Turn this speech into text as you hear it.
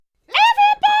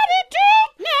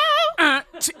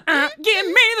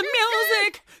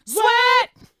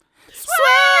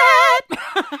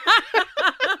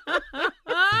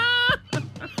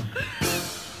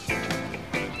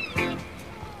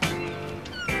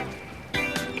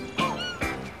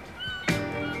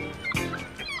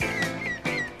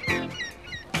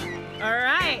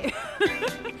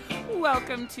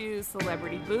welcome to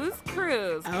Celebrity Booze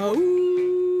Cruise. Oh.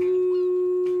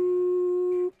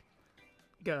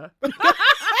 Duh.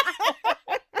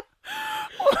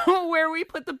 Where we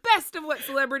put the best of what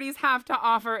celebrities have to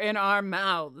offer in our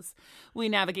mouths. We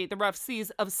navigate the rough seas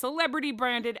of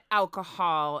celebrity-branded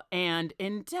alcohol and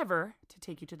endeavor to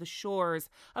take you to the shores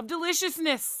of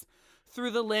deliciousness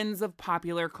through the lens of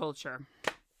popular culture.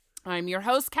 I'm your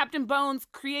host, Captain Bones,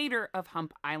 creator of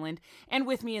Hump Island, and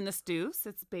with me in the stew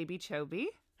sits Baby Chobi.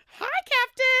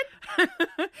 Hi,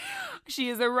 Captain. She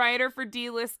is a writer for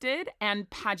Delisted and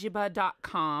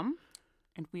Pajiba.com.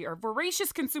 And we are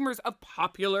voracious consumers of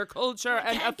popular culture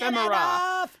and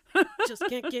ephemera. Just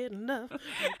can't get enough.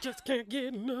 Just can't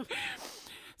get enough.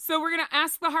 So we're going to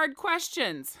ask the hard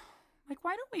questions. Like,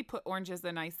 why don't we put oranges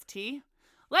in iced tea?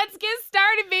 Let's get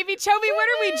started, Baby Chobi. What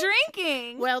are we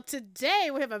drinking? Well,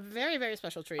 today we have a very, very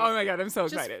special treat. Oh, my God. I'm so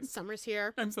excited. Summer's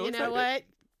here. I'm so excited. You know what?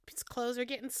 His clothes are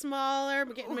getting smaller.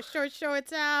 We're getting my short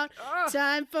shorts out.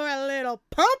 Time for a little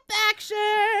pump action.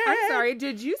 I'm sorry.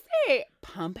 Did you say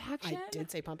pump action? I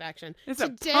did say pump action. It's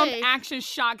today, a pump action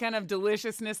shotgun of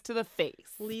deliciousness to the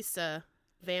face. Lisa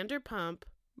Vanderpump.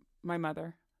 My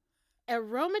mother.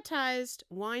 Aromatized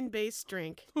wine-based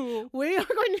drink. Ooh. We are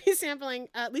going to be sampling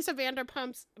Lisa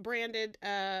Vanderpump's branded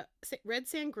red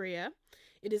sangria.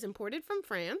 It is imported from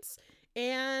France,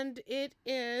 and it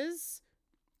is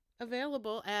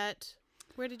available at...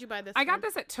 Where did you buy this? I got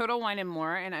this at Total Wine &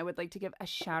 More, and I would like to give a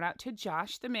shout out to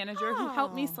Josh, the manager, who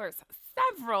helped me source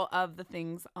several of the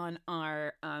things on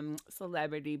our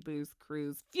Celebrity Booze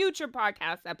Cruise future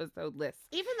podcast episode list.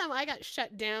 Even though I got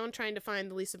shut down trying to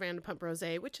find the Lisa Vanderpump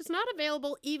Rosé, which is not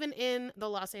available even in the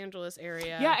Los Angeles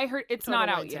area. Yeah, I heard it's not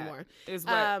out yet.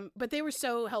 But they were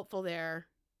so helpful there.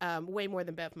 Way more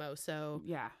than Bevmo, so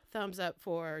yeah, thumbs up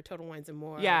for Total Wines and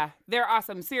More. Yeah, they're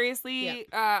awesome. Seriously,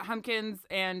 yeah. Humpkins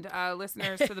and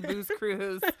listeners to the Booze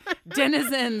Cruise,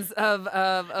 denizens of.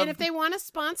 And if they want to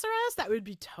sponsor us, that would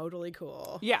be totally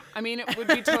cool. Yeah, I mean, it would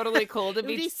be totally cool to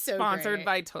be so sponsored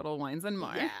by Total Wines and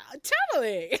More. Yeah,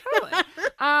 totally.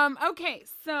 Okay,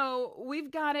 so we've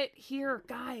got it here,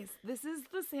 guys. This is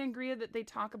the sangria that they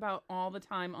talk about all the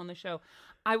time on the show.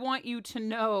 I want you to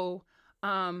know.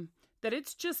 That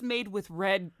it's just made with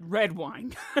red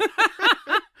wine.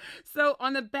 So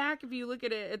on the back, if you look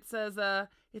at it, it says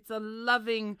it's a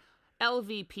loving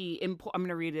LVP import. I'm going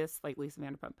to read this like Lisa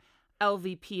Vanderpump.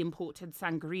 LVP imported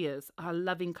sangrias, a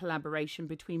loving collaboration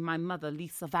between my mother,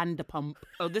 Lisa Vanderpump.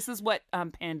 Oh, this is what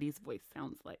Pandy's voice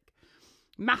sounds like.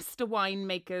 Master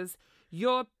winemakers,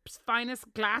 your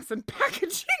finest glass and packaging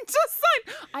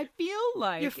design. I feel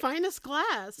like... Your finest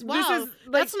glass. Wow,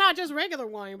 that's not just regular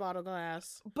wine bottle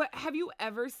glass. But have you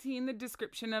ever seen the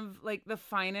description of, like, the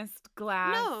finest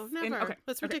glass? No, never.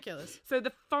 That's ridiculous. So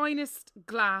the finest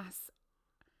glass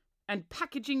and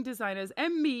packaging designers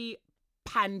and me,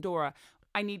 Pandora.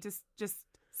 I need to just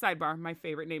sidebar, my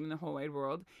favorite name in the whole wide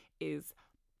world is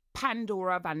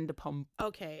Pandora Vanderpump.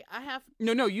 Okay, I have...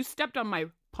 No, you stepped on my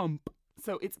pump.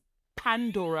 So it's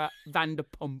Pandora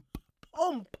Vanderpump.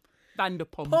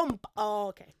 Vanderpump. Pump. Oh,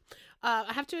 okay.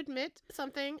 I have to admit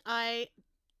something. I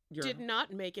did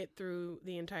not make it through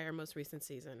the entire most recent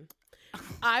season.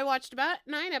 I watched about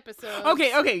 9 episodes.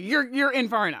 Okay. You're in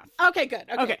far enough. Okay, good.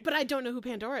 Okay. But I don't know who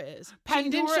Pandora is. She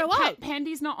didn't show up.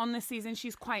 Pandy's not on this season.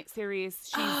 She's quite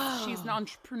serious. She's an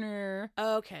entrepreneur.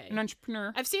 Okay. An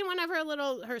entrepreneur. I've seen one of her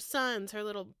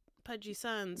little pudgy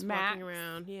sons Max. Walking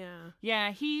around. Yeah.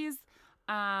 Yeah, he's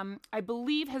I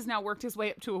believe has now worked his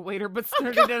way up to a waiter, but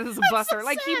started as a busser. So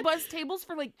like he bussed tables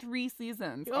for like 3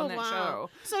 seasons on that show.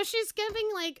 So she's giving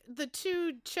like the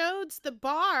 2 chodes the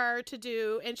bar to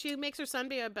do, and she makes her son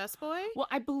be a busboy. Well,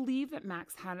 I believe that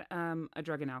Max had a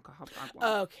drug and alcohol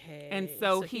problem. Okay, and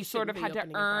so he sort of had to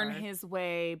earn his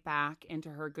way back into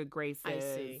her good graces. I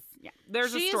see. Yeah,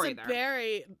 there's a story there. She is a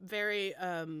very, very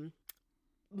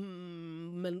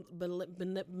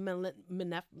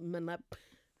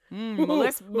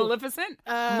Maleficent?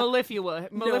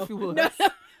 Mellifluous. No.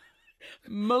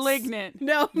 Malignant.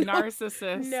 No.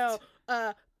 Narcissist. No.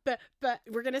 But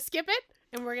we're going to skip it,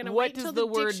 and we're going to wait until the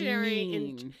dictionary.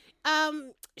 Mean?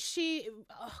 She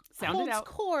holds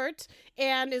court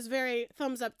and is very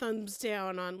thumbs up, thumbs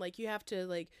down on, like, you have to,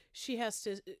 like, she has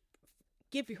to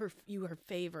give you her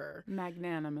favor.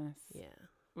 Magnanimous. Yeah.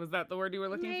 Was that the word you were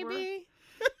looking for? Maybe.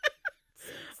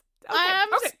 Okay.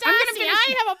 Stassi,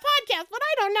 I have a podcast, but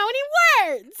I don't know any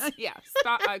words. Yeah,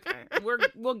 stop. Okay,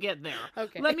 we'll get there.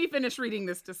 Okay. Let me finish reading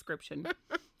this description.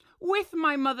 With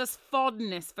my mother's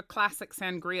fondness for classic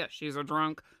sangria, she's a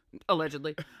drunk,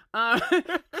 allegedly,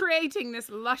 creating this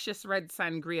luscious red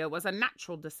sangria was a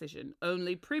natural decision.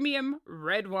 Only premium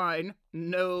red wine,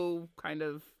 no kind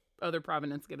of other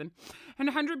provenance given. And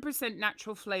 100%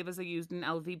 natural flavors are used in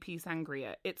LVP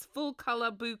sangria. Its full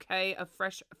color bouquet of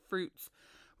fresh fruits,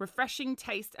 refreshing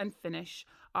taste and finish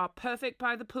are perfect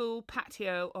by the pool,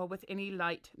 patio, or with any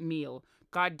light meal.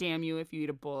 God damn you if you eat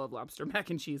a bowl of lobster mac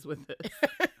and cheese with this.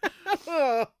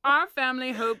 Our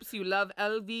family hopes you love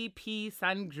LVP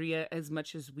sangria as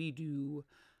much as we do.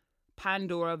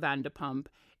 Pandora Vanderpump.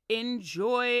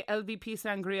 Enjoy LVP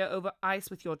sangria over ice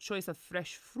with your choice of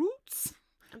fresh fruits,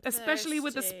 especially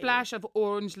with a splash of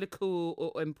orange liqueur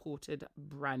or imported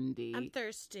brandy. I'm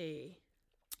thirsty.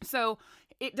 So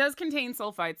it does contain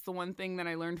sulfites. The one thing that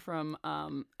I learned from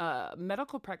a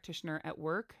medical practitioner at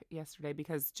work yesterday,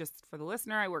 because just for the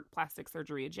listener, I work plastic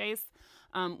surgery at Jace,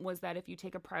 was that if you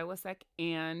take a Prilosec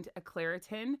and a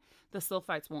Claritin, the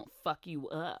sulfites won't fuck you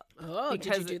up. Oh,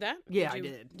 did you do that? Yeah, I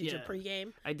did. Did you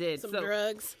pregame? I did. Some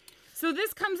drugs? So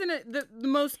this comes in the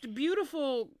most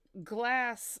beautiful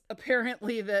glass,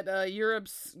 apparently, that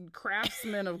Europe's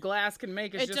craftsmen of glass can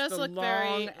make. It's it just does a look long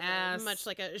very ass, much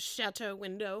like a chateau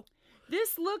window.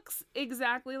 This looks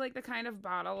exactly like the kind of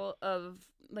bottle of,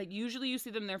 like, usually you see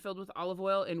them, they're filled with olive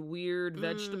oil and weird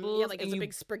vegetables. Yeah, like there's a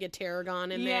big sprig of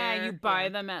tarragon in there. Yeah, you buy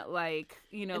them at, like,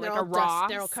 you know, and like a Ross,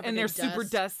 they're super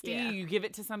dusty. Yeah. You give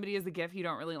it to somebody as a gift. You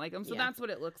don't really like them. So that's what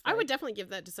it looks like. I would definitely give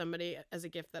that to somebody as a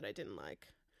gift that I didn't like.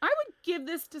 I would give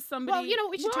this to somebody. Well, you know,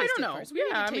 we should taste it first. We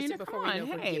need to taste it before we know if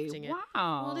we're hey, gifting it.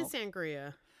 Wow. Well, it is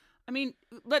sangria. I mean,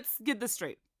 let's get this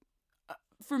straight.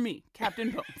 For me, Captain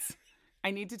Bones,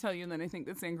 I need to tell you that I think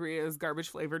that sangria is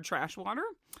garbage-flavored trash water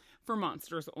for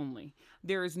monsters only.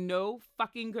 There is no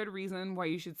fucking good reason why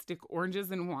you should stick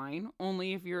oranges in wine,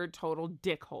 only if you're a total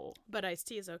dickhole. But iced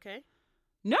tea is okay?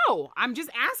 No, I'm just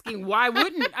asking, why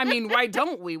wouldn't, I mean, why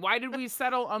don't we? Why did we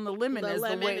settle on the lemon as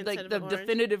the way, like, the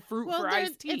definitive fruit for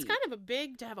iced tea? It's kind of a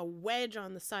big to have a wedge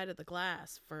on the side of the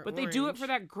glass for But orange. they do it for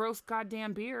that gross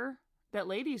goddamn beer that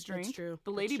ladies drink. That's true.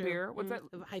 The lady beer. What's that?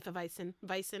 Hefeweizen.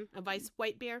 A Weiss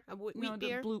white beer? A wheat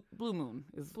beer? Blue Moon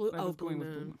is Blue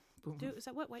Moon. Is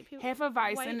that what white people?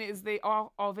 Hefeweizen is they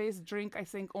all always drink. I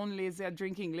think only they're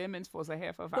drinking lemons for the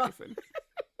Hefeweizen.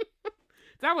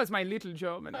 That was my little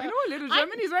German. I know a little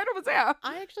German. He's right over there.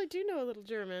 I actually do know a little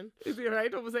German. Is he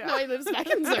right over there? No, he lives back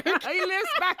in Zurich. He lives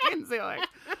back in Zurich.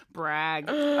 Brag.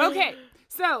 Okay,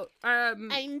 so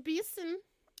ein bisschen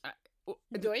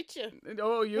Deutsche.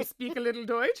 Oh, you speak a little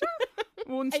Deutsch?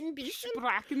 Und ein bisschen.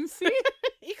 Sprachen Sie?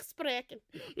 Ich sprechen.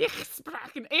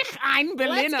 Ich ein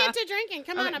Berliner. Let's get to drinking.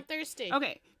 Come on, I'm thirsty.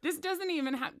 Okay, this doesn't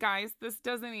even have, guys, this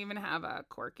doesn't even have a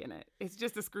cork in it. It's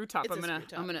just a screw top. It's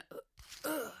I'm gonna.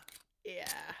 Yeah.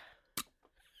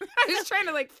 I was trying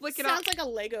to, like, flick it off. Sounds like a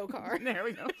Lego car. There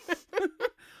we go.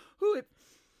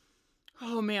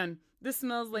 Oh man, this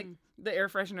smells like the air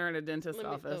freshener at a dentist's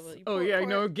office. I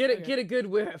know. Get a good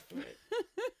whiff.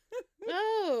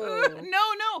 Oh.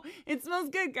 No, it smells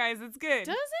good, guys. It's good.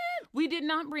 Does it? We did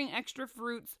not bring extra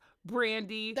fruits,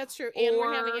 brandy. That's true, and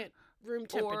we're having it room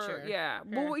temperature.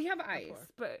 Well, we have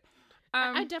ice, but.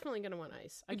 I'm definitely gonna want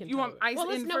ice. I can. You want ice? Well,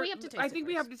 we have to taste. I think it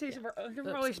we first. have to taste it. I can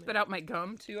probably spit out my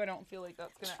gum too. I don't feel like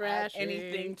that's gonna add Trashy.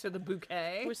 anything to the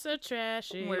bouquet. We're so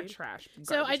trashy. We're trash.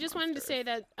 So I just wanted to say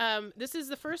that this is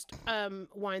the first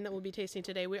wine that we'll be tasting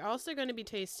today. We're also going to be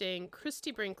tasting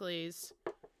Christy Brinkley's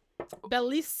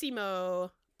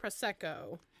Bellissimo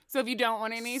Prosecco. So if you don't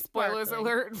want any spoiler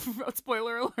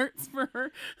alerts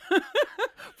for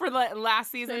for the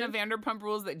last season of Vanderpump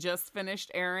Rules that just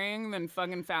finished airing, then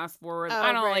fucking fast forward.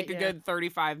 I don't know, like a good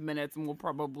 35 minutes, and we'll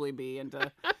probably be into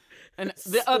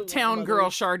the Uptown Girl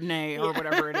Chardonnay or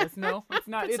whatever it is. No, it's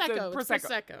not. Prosecco. It's a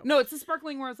Prosecco. No, it's a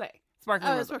sparkling rosé.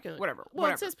 Sparkling rosé. Whatever.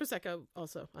 Well, it says Prosecco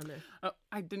also on there. Oh,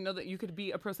 I didn't know that you could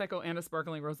be a Prosecco and a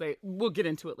sparkling rosé. We'll get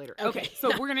into it later. Okay. So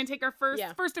we're gonna take our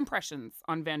first impressions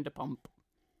on Vanderpump.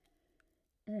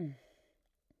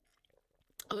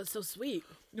 Oh, it's so sweet.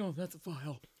 No, that's a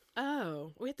vial.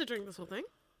 Oh, we have to drink this whole thing?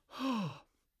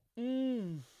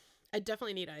 I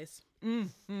definitely need ice.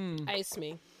 Ice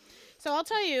me. So I'll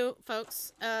tell you,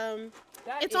 folks,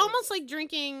 it's almost like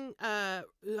drinking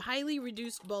highly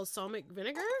reduced balsamic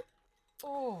vinegar.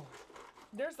 Oh,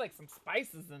 there's like some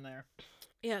spices in there.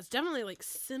 Yeah, it's definitely like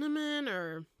cinnamon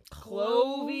or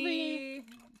clovey.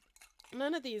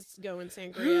 None of these go in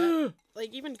sangria.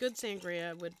 Like, even good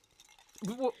sangria would...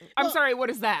 I'm sorry, what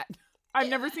is that? I've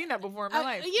never seen that before in my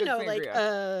life. You know,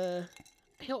 sangria.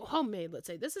 Like, homemade, let's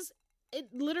say.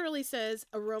 It literally says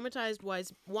aromatized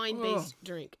wine-based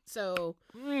drink. So,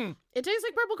 it tastes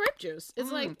like purple grape juice.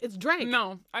 It's like, it's drank.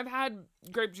 No, I've had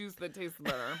grape juice that tastes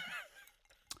better.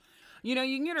 You know,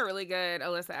 you can get a really good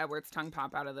Alyssa Edwards tongue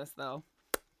pop out of this, though.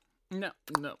 No,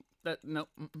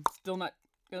 still not.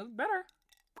 Better.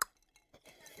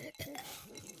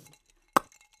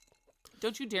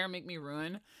 Don't you dare make me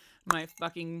ruin my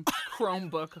fucking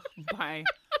Chromebook by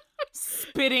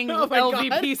spitting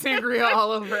LVP sangria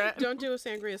all over it. Don't do a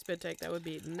sangria spit take. That would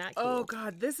be not cool. Oh,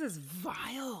 God. This is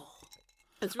vile.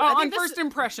 On first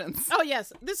impressions. Oh,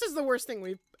 yes. This is the worst thing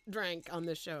we've drank on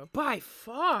this show. By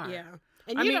far. Yeah.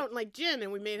 And you don't like gin,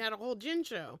 and we had a whole gin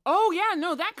show. Oh, yeah.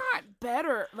 No, that got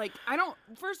better. Like,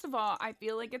 first of all, I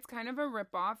feel like it's kind of a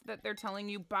ripoff that they're telling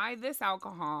you, buy this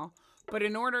alcohol, but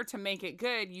in order to make it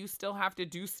good, you still have to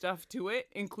do stuff to it,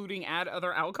 including add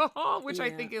other alcohol, which I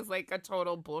think is like a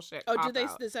total bullshit. Oh,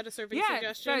 is that a serving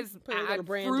suggestion? It says put a little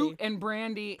brandy. Fruit and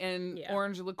brandy and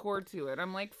orange liqueur to it.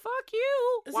 I'm like, fuck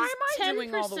you. Why am I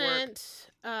doing all the work?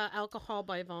 10% alcohol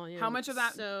by volume. How much of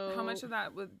that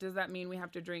does that mean we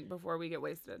have to drink before we get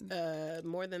wasted?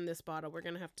 More than this bottle. We're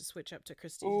going to have to switch up to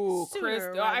Christie. Ooh,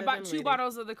 Christie. I bought 2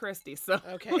 bottles of the Christie, so.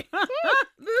 Okay. All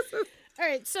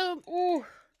right, so. Ooh.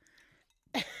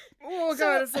 Oh,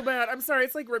 God, it's so bad. I'm sorry.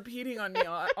 It's like repeating on me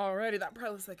already. That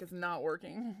Prilosec is not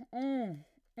working.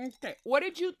 Okay. What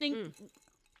did you think?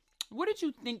 What did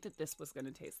you think that this was going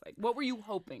to taste like? What were you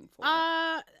hoping for?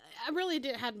 I really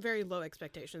had very low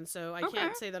expectations, so I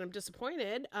can't say that I'm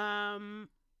disappointed.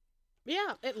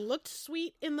 Yeah, it looked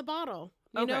sweet in the bottle.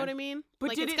 You know what I mean? But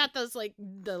like it's got those like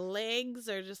the legs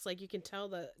are just like you can tell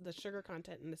the sugar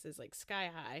content in this is like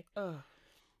sky high.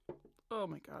 Oh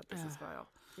my God, this is vile.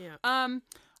 Yeah.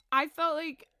 I felt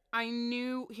like I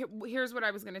knew. Here's what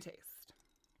I was going to taste.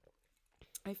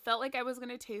 I felt like I was going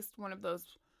to taste one of those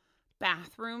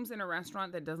bathrooms in a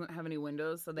restaurant that doesn't have any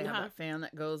windows, so they have that fan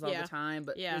that goes all the time,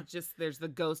 but it's just there's the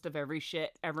ghost of every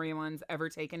shit everyone's ever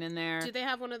taken in there. Do they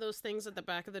have one of those things at the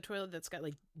back of the toilet that's got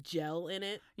like gel in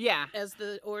it? Yeah. As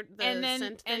the and then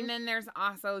scent thing? And then there's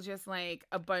also just like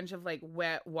a bunch of like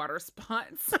wet water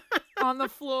spots on the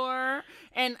floor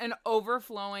and an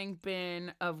overflowing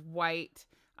bin of white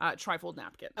trifold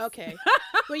napkins. Okay.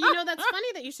 Well, you know, that's funny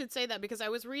that you should say that because I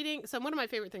was reading. So one of my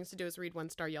favorite things to do is read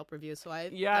 1-star Yelp reviews. So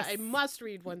I must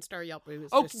read 1-star Yelp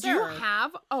reviews. Oh, do you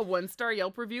have a 1-star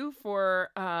Yelp review for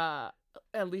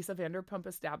Lisa Vanderpump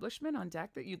establishment on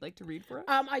deck that you'd like to read for us?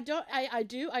 I don't. I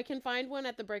do. I can find one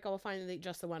at the break. I'll find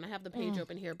just the one. I have the page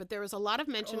open here. But there was a lot of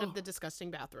mention of the disgusting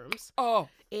bathrooms. Oh.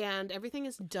 And everything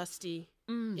is dusty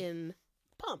in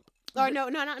Pump. Or no,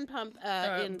 not in Pump.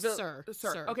 In Sir.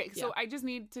 Okay, so I just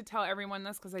need to tell everyone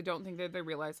this because I don't think that they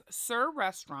realize. Sir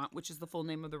Restaurant, which is the full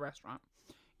name of the restaurant,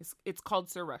 it's called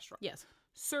Sir Restaurant. Yes.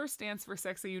 Sir stands for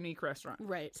Sexy Unique Restaurant.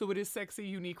 Right. So it is Sexy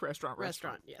Unique Restaurant.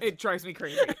 Yes. It drives me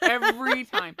crazy every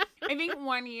time. I think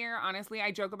one year, honestly,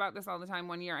 I joke about this all the time.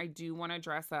 One year, I do want to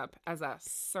dress up as a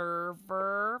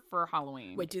server for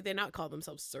Halloween. Wait, do they not call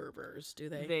themselves servers? Do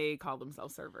they? They call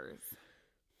themselves servers.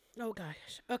 Oh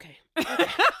gosh. Okay.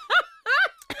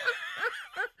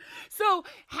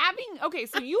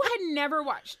 So you had never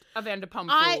watched a Vanderpump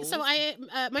Rules.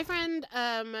 My friend,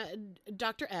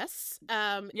 Dr. S,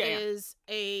 is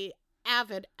a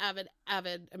avid. I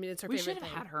mean, it's her favorite thing. We should have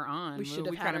had her on. We should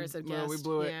have had her as a guest. We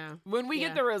blew it. Yeah. When we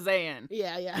get the rosé in.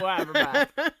 Yeah. We'll have her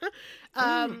back.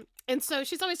 And so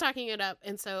she's always talking it up.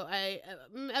 And so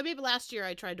maybe last year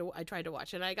I tried to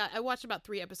watch it. I watched about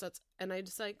 3 episodes and I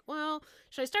just like, well,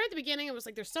 should I start at the beginning? I was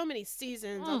like, there's so many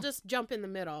seasons. I'll just jump in the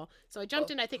middle. So I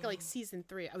jumped in, I think like season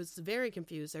 3. I was very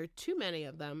confused. There are too many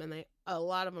of them and a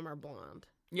lot of them are blonde.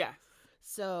 Yeah.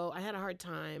 So I had a hard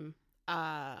time.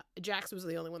 Jax was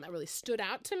the only one that really stood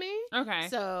out to me. Okay.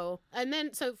 So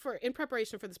in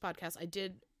preparation for this podcast, I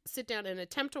did sit down and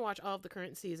attempt to watch all of the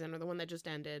current season or the one that just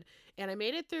ended, and I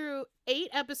made it through 8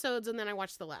 episodes and then I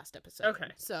watched the last episode.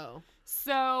 Okay. So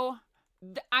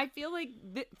I feel like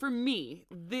for me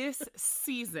this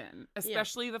season,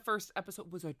 especially the first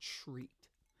episode, was a treat.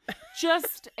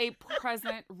 Just a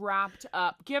present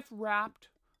gift wrapped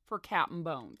for Captain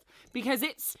Bones, because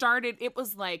it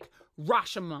was like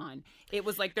Rashomon. It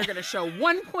was like they're going to show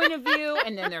one point of view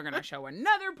and then they're going to show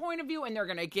another point of view and they're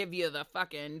going to give you the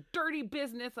fucking dirty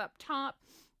business up top.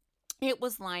 It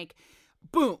was like,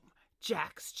 boom,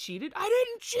 Jax cheated. I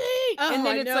didn't cheat. Oh, and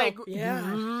then it's like,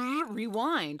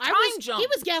 rewind. Time jump. He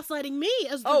was gaslighting me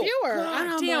as the viewer.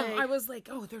 God damn. I was like,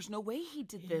 there's no way he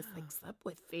did this. Like, slept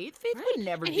with Faith. Faith would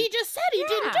never do. And he just said he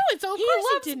didn't do it, so of course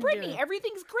he didn't Brittany. do it.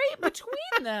 Everything's great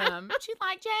between them. She's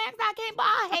like, Jax,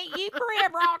 I hate you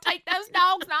forever. I'll take those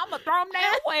dogs and I'm going to throw them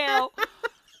down the well.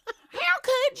 How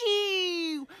could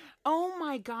you? Oh,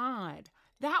 my God.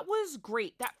 That was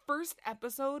great. That first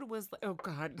episode was like, oh,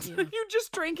 God. Yeah. You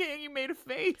just drank it and you made a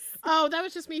face. Oh, that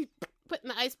was just me putting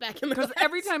the ice back in the glass. Because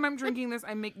every time I'm drinking this,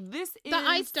 I make this. The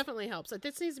ice definitely helps. Like,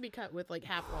 this needs to be cut with like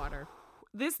half water.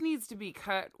 This needs to be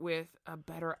cut with a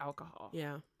better alcohol.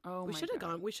 Yeah. Oh, We my should have God.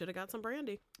 gone. We should have got some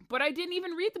brandy. But I didn't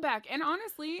even read the back. And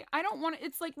honestly, I don't want to.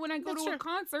 It's like when I go That's to a true.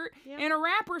 concert Yeah. and a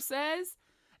rapper says,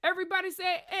 everybody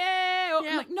say, eh. Yeah.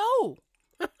 I'm like, no.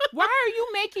 Why are you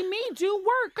making me do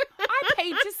work? I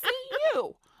paid to see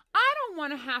you. I don't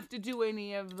want to have to do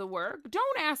any of the work.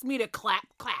 Don't ask me to clap.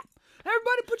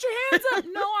 Everybody put your hands up.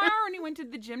 No, I already went to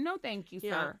the gym. No, thank you,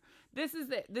 Yeah. sir. This is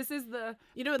it. This is the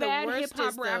You know, the bad worst hip-hop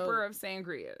is, rapper though, of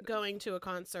sangria. going to a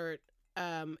concert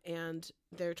and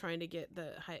they're trying to get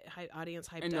the audience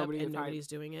hyped And up nobody and gets hyped. nobody's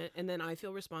doing it. And then I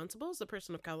feel responsible as the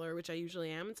person of color, which I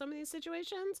usually am in some of these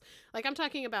situations. Like I'm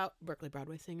talking about Berkeley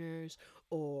Broadway singers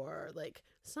or like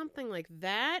something like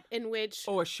that in which...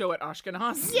 Oh, a show at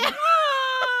Ashkenaz. Yeah.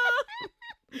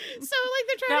 So like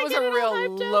they're trying That to was get a it all real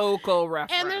hyped up. local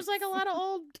reference. And there's like a lot of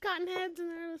old cotton heads and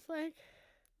they're just like...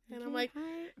 And I'm like, come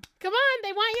on,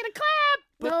 they want you to clap.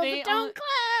 But No, they but don't only-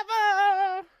 clap.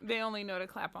 Oh. They only know to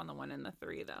clap on the 1 and the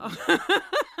 3, though.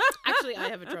 Actually, I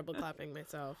have trouble clapping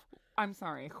myself. I'm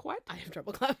sorry. What? I have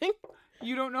trouble clapping.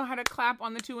 You don't know how to clap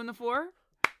on the 2 and the 4?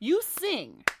 You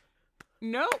sing.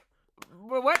 No.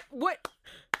 What?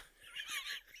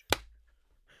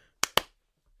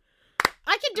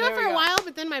 I can do There it we for a go. while,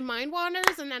 but then my mind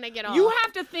wanders and then I get off. You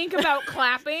have to think about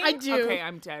clapping. I do. Okay,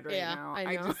 I'm dead right Yeah, now.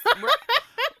 I know.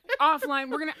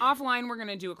 We're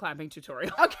gonna do a clapping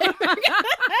tutorial. Okay.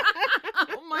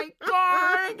 Oh my god!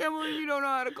 I can't believe you don't know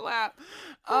how to clap.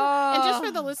 And just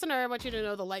for the listener, I want you to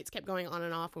know the lights kept going on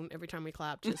and off every time we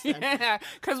clapped. Just then. yeah,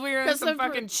 because we were in 'Cause some of-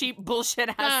 fucking cheap bullshit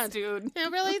ass God. dude. Yeah,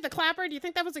 really? The clapper? Do you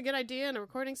think that was a good idea in a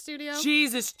recording studio?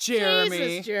 Jesus, Jeremy.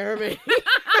 Jesus, Jeremy.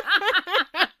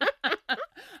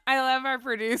 I love our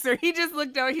producer. He just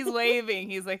looked out. He's waving.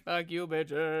 He's like, "Fuck you,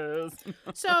 bitches."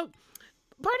 So, part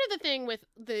of the thing with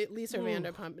the Lisa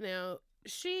Vanderpump now,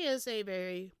 she is a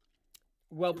very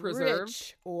Well preserved.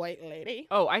 rich white lady.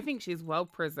 Oh, I think she's well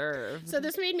preserved. So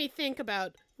this made me think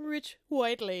about rich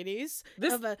white ladies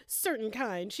This- of a certain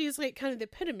kind. She's like kind of the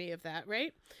epitome of that,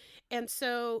 right? And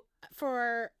so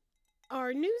for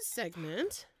our news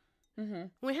segment,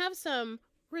 we have some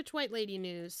rich white lady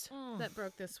news that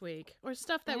broke this week, or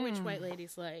stuff that rich white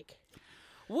ladies like.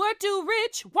 What do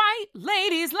rich white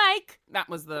ladies like? That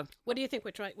was the What do you think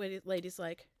rich white ladies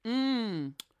like?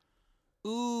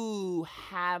 Ooh,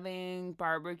 having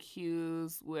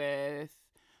barbecues with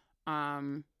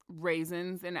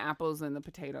raisins and apples in the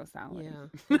potato salad. Yeah,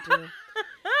 I do.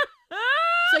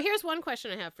 So here's one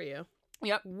question I have for you.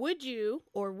 Yep. Would you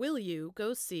or will you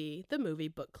go see the movie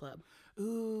Book Club?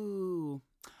 Ooh.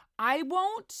 I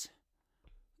won't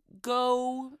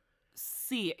go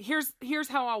see it. Here's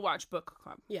how I'll watch Book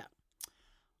Club. Yeah.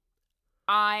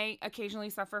 I occasionally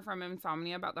suffer from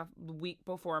insomnia about the week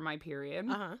before my period.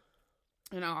 Uh-huh.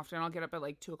 And often I'll get up at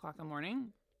like 2 o'clock in the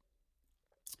morning.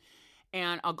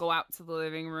 And I'll go out to the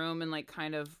living room and like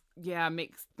kind of,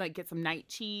 get some night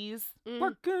cheese.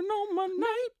 Working on my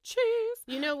night cheese.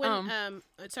 You know when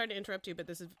sorry to interrupt you, but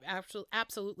this is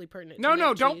absolutely pertinent. No, to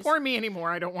night don't cheese. pour me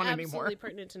anymore. I don't want Absolutely any more.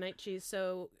 pertinent to night cheese.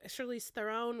 So Charlize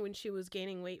Theron, when she was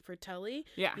gaining weight for Tully,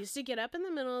 Yeah. used to get up in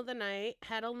the middle of the night,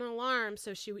 had an alarm,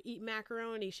 so she would eat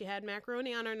macaroni. She had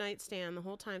macaroni on her nightstand the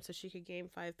whole time, so she could gain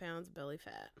 5 pounds of belly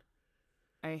fat.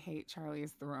 I hate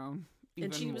Charlize Theron.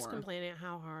 And she even was more. complaining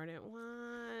how hard it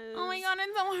was. Oh my god,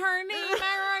 it's so hard to eat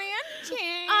macaroni and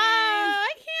cheese. I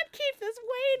can't keep this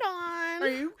weight on. Are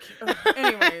you?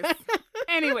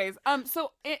 Anyways,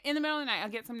 so in the middle of the night, I'll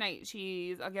get some night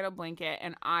cheese, I'll get a blanket,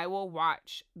 and I will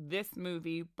watch this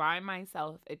movie by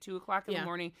myself at 2 o'clock in the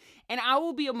morning, and I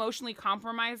will be emotionally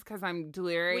compromised because I'm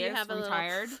delirious. Will you have I'm a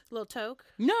tired. little toke?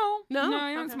 No, No?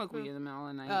 I don't Okay. smoke weed in the middle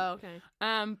of the night. Oh, okay.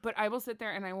 But I will sit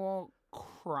there and I will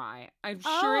cry. I'm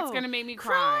sure it's gonna make me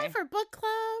Cry for book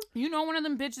club. You know, one of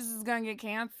them bitches is gonna get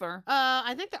cancer.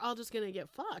 I think they're all just gonna get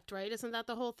fucked, right? Isn't that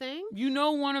the whole thing? You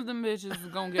know, one of them bitches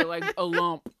is gonna get like a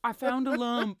lump. I found a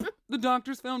lump. The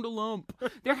doctors found a lump.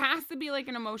 There has to be like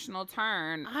an emotional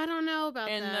turn. I don't know about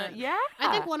that. Yeah.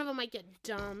 I think one of them might get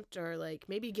dumped or like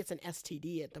maybe gets an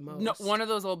STD at the most. No, one of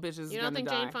those old bitches is You gonna don't think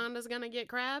die. Jane Fonda's gonna get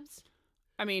crabs?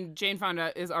 I mean, Jane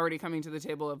Fonda is already coming to the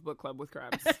table of book club with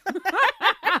crabs.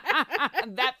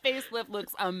 That facelift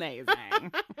looks amazing.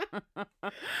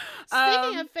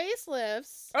 Speaking of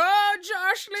facelifts, Oh,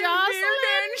 Jocelyn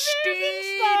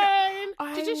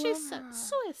Wildenstein. Did you see love her.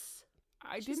 Swiss?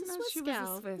 I She's didn't a know Swiss she was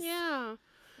gal. a Swiss. Yeah.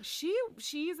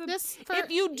 She's a. For, if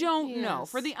you don't know,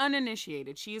 yes. for the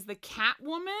uninitiated, she's the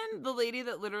Catwoman, the lady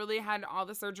that literally had all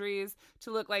the surgeries to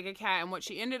look like a cat, and what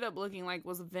she ended up looking like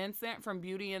was Vincent from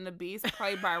Beauty and the Beast,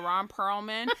 played by Ron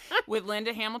Perlman with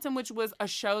Linda Hamilton, which was a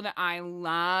show that I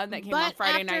loved that came on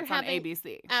Friday nights on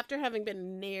ABC. After having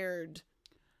been nared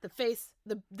The face,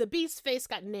 the beast's face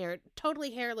got nared,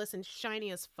 totally hairless and shiny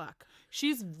as fuck.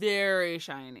 She's very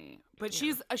shiny, but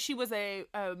she was a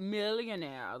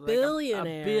millionaire, like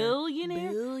Billionaire. a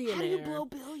billionaire. Billionaire. How do you blow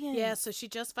billions? Yeah, so she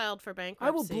just filed for bankruptcy. I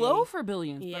will blow for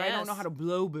billions, but I don't know Yes. how to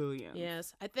blow billions.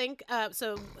 Yes, I think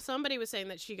so. Somebody was saying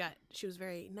that she was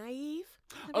very naive.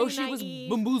 Oh, she was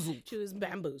bamboozled. She was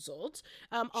bamboozled.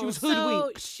 She was also,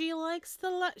 hoodwinked. she likes the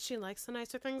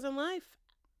nicer things in life.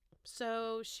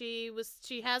 So she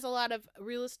has a lot of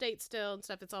real estate still and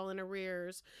stuff. It's all in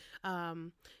arrears.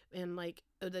 And like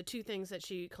the two things that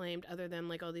she claimed, other than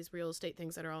like all these real estate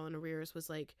things that are all in arrears, was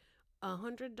like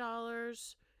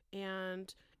 $100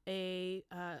 and a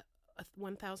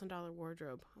 $1,000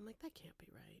 wardrobe. I'm like, that can't be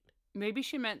right. Maybe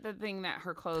she meant the thing that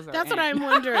her clothes are That's in. what I'm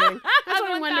wondering. That's what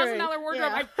I'm wondering. $1,000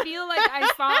 wardrobe. Yeah. I feel like I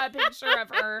saw a picture of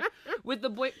her with the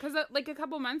boy, because like a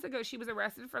couple months ago, she was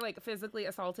arrested for like physically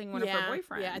assaulting one of her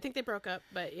boyfriends. Yeah, I think they broke up,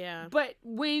 but yeah. But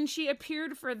when she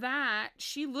appeared for that,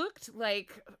 she looked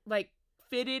like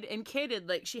fitted and kitted.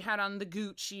 Like she had on the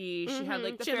Gucci. She had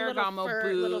like the She had a little Ferragamo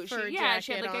fur- little boot. fur She had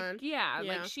jacket like on.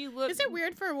 like she looked. Is it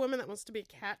weird for a woman that wants to be a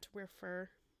cat to wear fur?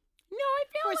 No, I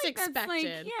feel course like that's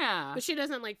expected. like, yeah. But she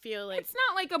doesn't like feel like It's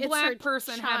not like a it's her black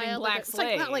person having child, black like it's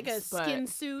slaves. not like a but- skin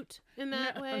suit in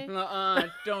that way.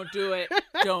 Don't do it.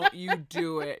 Don't you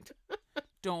do it.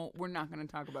 We're not going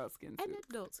to talk about skin An suits.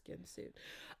 adult skin suit.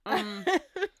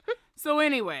 So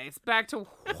anyways, back to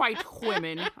white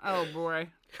women. Oh boy.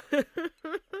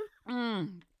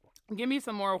 Give me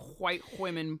some more white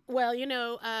women. Well,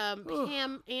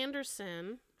 Pam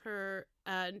Anderson, her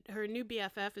new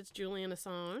BFF is Julian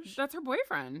Assange. That's her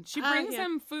boyfriend. She brings yeah.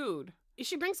 him food.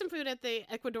 She brings some food at the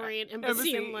Ecuadorian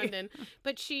embassy in London.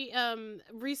 But she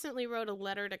recently wrote a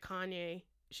letter to Kanye.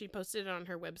 She posted it on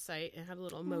her website. It had a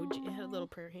little emoji. It had little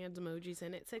prayer hands emojis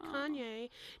in it. It said, Kanye,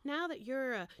 now that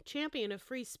you're a champion of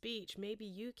free speech, maybe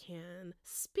you can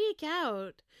speak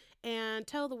out and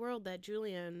tell the world that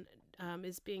Julian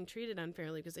is being treated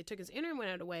unfairly because they took his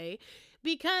internet away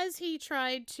because he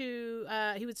tried to,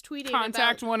 he was tweeting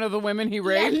Contact about, one of the women he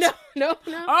raped? Yeah, no.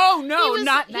 Oh, no,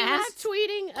 not that. He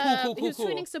was tweeting, Cool.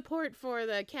 tweeting support for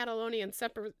the Catalonian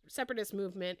separatist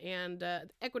movement, and the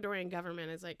Ecuadorian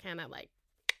government is like kind of like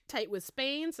tight with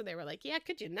Spain, so they were like, yeah,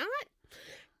 could you not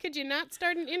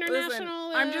start an international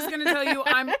Listen, I'm just going to tell you,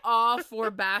 I'm all for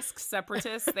Basque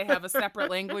separatists. They have a separate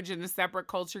language and a separate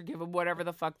culture. Give them whatever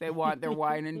the fuck they want. Their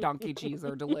wine and donkey cheese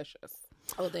are delicious.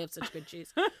 Oh, they have such good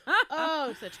cheese.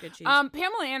 Oh, such good cheese.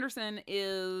 Pamela Anderson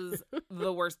is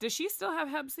the worst. Does she still have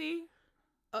Hep C?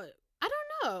 I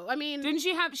don't know. I mean, Didn't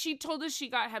she have? She told us she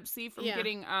got Hep C from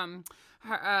getting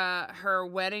her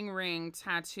wedding ring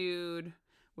tattooed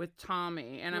with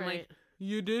Tommy, and I'm like,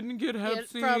 you didn't get Hep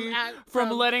C from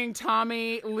letting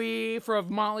Tommy Lee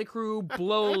from Motley Crue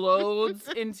blow loads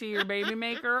into your baby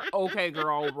maker? Okay,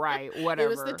 girl, right, whatever. It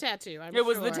was the tattoo. It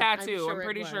was the tattoo. I'm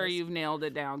pretty sure you've nailed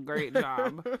it down. Great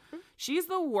job. She's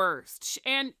the worst,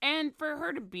 and for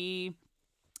her to be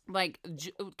like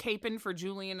caping for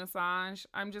Julian Assange,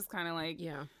 I'm just kind of like,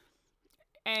 yeah,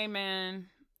 hey man.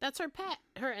 That's her pet.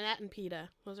 Her and that and PETA.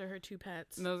 Those are her two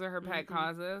pets. Those are her pet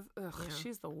causes. Ugh, yeah.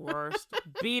 She's the worst.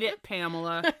 Beat it,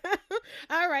 Pamela.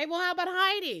 All right. Well, how about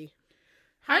Heidi?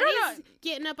 I don't know.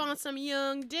 Getting up on some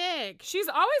young dick. She's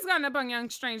always gotten up on young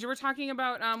stranger. We're talking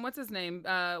about what's his name?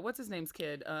 What's his name's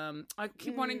kid? I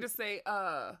keep wanting to say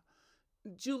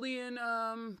Julian.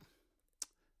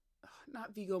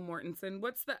 Not Viggo Mortensen.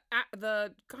 What's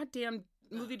the goddamn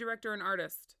movie director and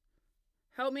artist?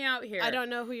 Help me out here. I don't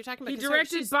know who you're talking about. He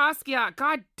directed Basquiat.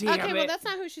 God damn it. Okay, well, that's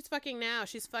not who she's fucking now.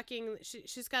 She's fucking...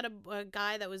 She's got a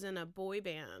guy that was in a boy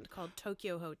band called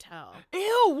Tokyo Hotel.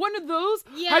 Ew, one of those?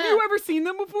 Yeah. Have you ever seen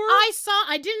them before?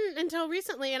 I didn't until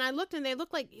recently, and I looked, and they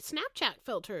look like Snapchat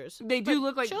filters. They do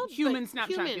look like human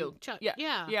Snapchat filters.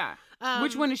 Yeah.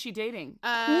 Which one is she dating?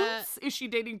 Kuntz? Is she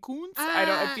dating Kuntz?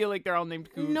 I feel like they're all named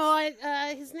Kuntz. No,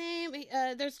 his name...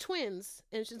 there's twins,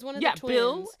 and she's one of the twins.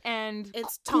 Bill and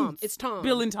It's Tom. Kuntz. It's Tom.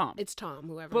 Bill and Tom. It's Tom,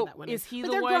 whoever but that one is. He but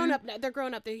the they're one? Grown up. They're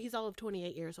grown up. He's all of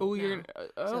 28 years old now.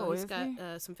 So he's is got he?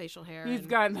 some facial hair. He's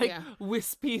got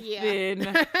wispy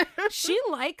thin. She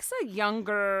likes a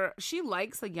younger dude.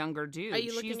 Are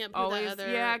you looking She's up who always, that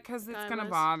other yeah, because it's gonna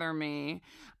bother me.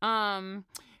 The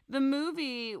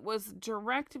movie was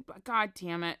directed by, God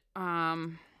damn it.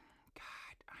 It's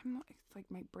like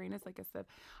my brain is like a sieve.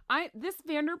 This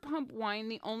Vanderpump Wine,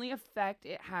 the only effect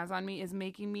it has on me is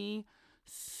making me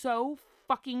so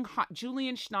fucking hot.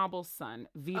 Julian Schnabel's son,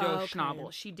 Vito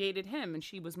Schnabel. She dated him, and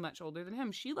she was much older than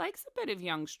him. She likes a bit of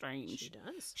young Strange. She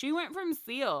does. She went from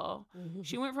Seal.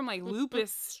 She went from like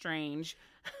lupus Strange.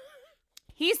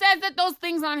 He says that those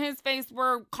things on his face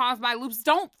were caused by lupus.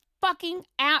 Don't fucking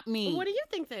at me. What do you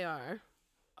think they are?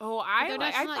 Oh, They're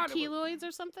I not thought keloids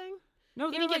or something? No,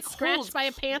 Did they're he get like scratched holes. by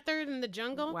a panther in the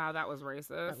jungle? Wow, that was racist.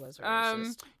 That was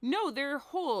racist. No, they're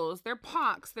holes. They're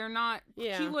pocks. They're not.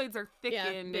 Yeah. Keloids are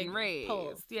thickened big and raised.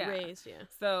 holes. Yeah. Raised, yeah.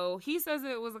 So he says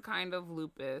it was a kind of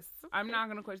lupus. I'm not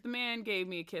gonna question. The man gave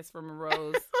me a kiss from a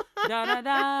rose. Da da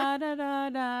da da da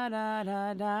da da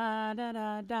da da da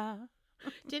da da.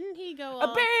 Didn't he go A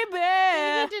all...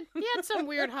 baby. He had some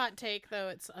weird hot take though.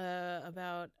 It's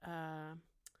about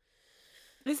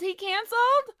Is he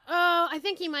canceled? Oh, I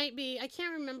think he might be. I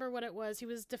can't remember what it was. He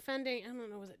was defending. I don't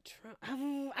know. Was it Trump?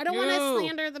 I don't want to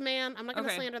slander the man. I'm not going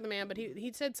to slander the man, but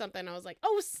he said something. I was like,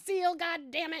 oh, Seal, God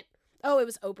damn it. Oh, it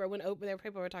was Oprah. When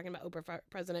people were talking about Oprah for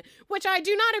president, which I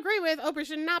do not agree with. Oprah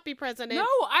should not be president. No,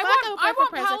 I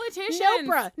want politicians.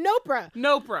 Nopra.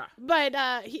 But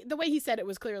the way he said it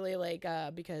was clearly like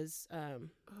because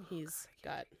he's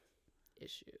got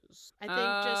issues. I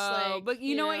think just like, but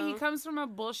you know what? He comes from a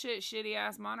bullshit, shitty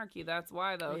ass monarchy. That's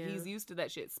why, though. Yeah. He's used to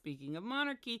that shit. Speaking of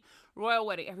monarchy, royal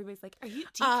wedding. Everybody's like, do you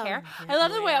care? I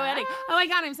love the royal wedding. Oh my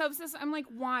God, I'm so obsessed. I'm like,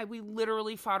 why? We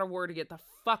literally fought a war to get the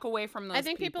fuck away from those I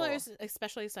think people are are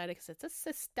especially excited because it's a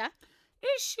sister.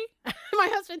 Is she? My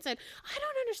husband said, I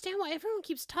don't understand why everyone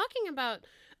keeps talking about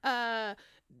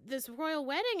this royal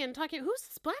wedding and talking, who's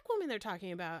this black woman they're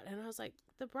talking about? And I was like,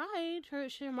 the bride, her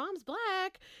mom's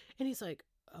black. And he's like,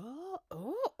 oh,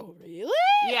 really?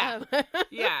 Yeah.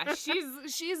 Yeah.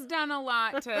 She's done a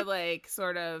lot to like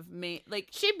sort of make like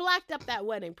she blacked up that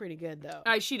wedding pretty good though.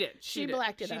 She did. She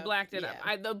blacked it up. She blacked it up.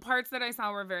 The parts that I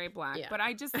saw were very black, but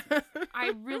I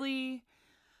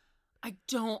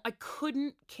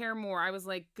couldn't care more. I was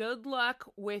like, good luck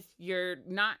with your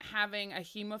not having a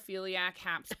hemophiliac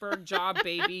Habsburg jaw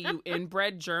baby, you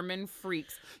inbred German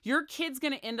freaks. Your kid's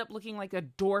going to end up looking like a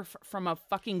dwarf from a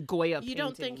fucking Goya painting. You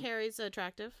don't think Harry's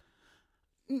attractive?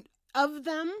 Of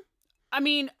them? I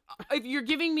mean, if you're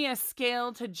giving me a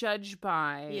scale to judge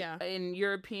by in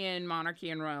European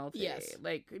monarchy and royalty,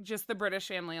 like just the British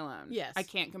family alone. Yes. I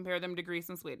can't compare them to Greece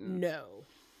and Sweden. No.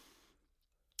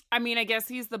 I mean, I guess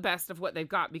he's the best of what they've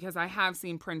got because I have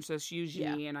seen Princess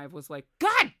Eugenie and I was like,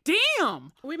 God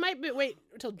damn! We might wait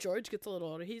until George gets a little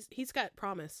older. He's got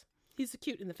promise. He's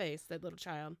cute in the face, that little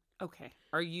child. Okay.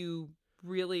 Are you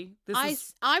really?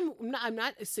 I'm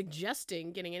not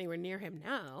suggesting getting anywhere near him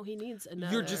now. He needs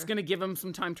another. You're just going to give him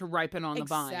some time to ripen on the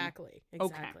vine. Exactly.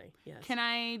 Okay. Yes. Can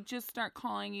I just start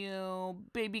calling you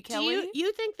Baby Kelly? Do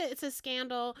you think that it's a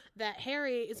scandal that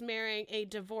Harry is marrying a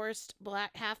divorced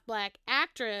half black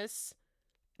actress?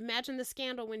 Imagine the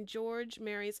scandal when George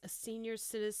marries a senior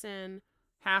citizen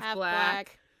half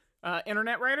black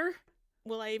internet writer.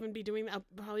 Will I even be doing that? I'll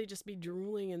probably just be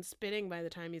drooling and spitting by the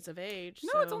time he's of age.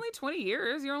 No, it's only 20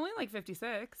 years. You're only like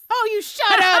 56. Oh, you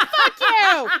shut up. Fuck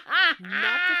you.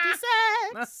 Not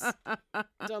 56.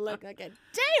 Don't look like a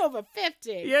day over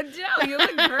 50. You do. You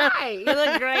look great. You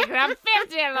look great. I'm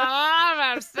 50 and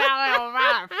I'm still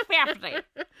around 50.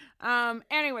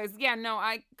 Anyways, yeah, no,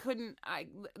 I couldn't.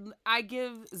 I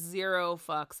give zero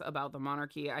fucks about the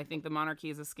monarchy. I think the monarchy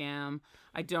is a scam.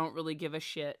 I don't really give a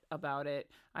shit about it.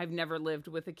 I've never lived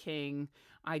with a king.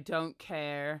 I don't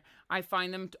care. I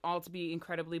find them all to be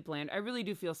incredibly bland. I really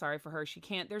do feel sorry for her. She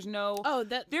can't. There's no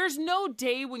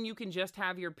day when you can just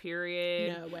have your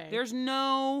period. No way. There's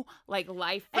no like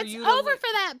life for it's you. It's over for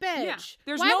that bitch.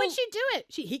 Yeah. Why would she do it?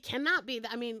 He cannot be.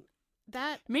 I mean,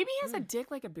 that maybe he has a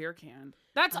dick like a beer can.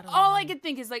 That's all I could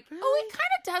think is like, really? Oh, he kind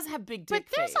of does have big dick.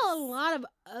 But there's face. a lot of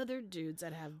other dudes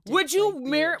that have dicks. Would you like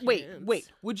marry? cans. Wait.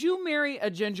 Would you marry a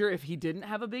ginger if he didn't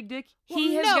have a big dick?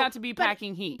 He has got to be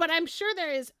packing heat. But I'm sure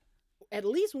there is at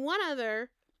least one other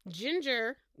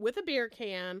ginger with a beer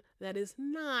can that is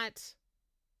not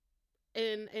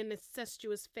in an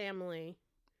incestuous family,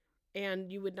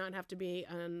 and you would not have to be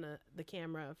on the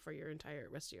camera for your entire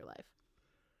rest of your life.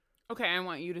 Okay, I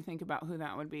want you to think about who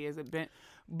that would be. Is it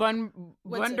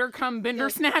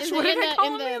Bundercombe-Bandersnatch? What did I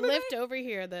call him? In the lift over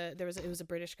here, it was a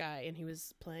British guy, and he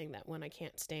was playing that one I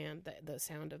can't stand, the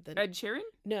sound of the Ed Sheeran?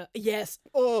 No, yes.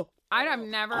 Oh, I've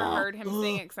never heard him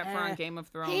sing except for on Game of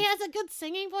Thrones. He has a good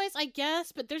singing voice, I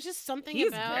guess, but there's just something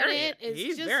about it.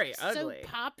 It's just very ugly. So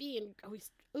poppy and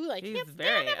I he's can't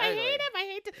very stand him. ugly. I hate him. I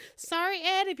hate to. Sorry,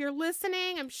 Ed, if you're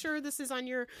listening. I'm sure this is on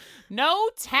your no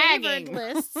tagging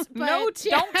favorite lists. But don't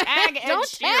tag Ed don't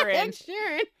Sheeran. Tag Ed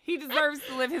Sheeran. He deserves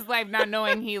to live his life not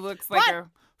knowing he looks like a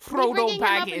Frodo bringing him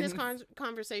up Baggins. in this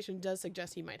conversation does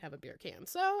suggest he might have a beer can.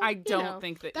 So I don't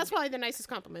think that. That's probably the nicest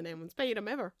compliment anyone's paid him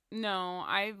ever. No,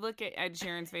 I look at Ed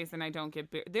Sheeran's face and I don't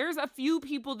get beer. There's a few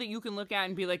people that you can look at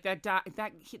and be like,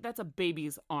 that's a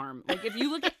baby's arm. Like if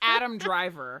you look at Adam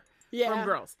Driver from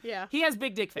Girls, he has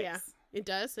big dick face. Yeah. It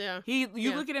does, yeah. You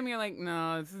Yeah. look at him, you're like,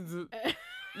 no,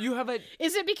 you have a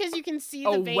Is it because you can see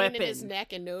A the vein in his weapon.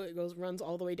 neck and know it runs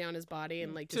all the way down his body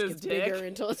and like To just his gets dick? bigger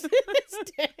until it's in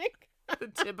his dick? the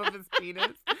tip of his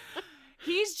penis.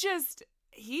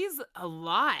 He's a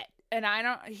lot. And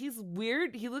he's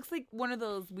weird. He looks like one of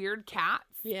those weird cats,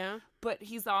 Yeah, but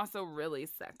he's also really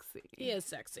sexy. he is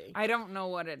sexy. I don't know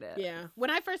what it is. Yeah, when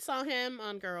I first saw him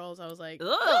on Girls, I was like, Ugh.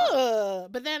 ugh.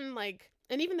 But then like,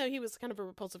 and even though he was kind of a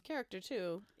repulsive character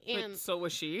too, and But so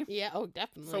was she. yeah, oh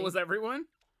definitely. So was everyone.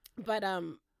 But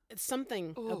it's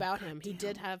something Oh, about him. He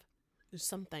did goddamn. have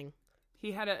something.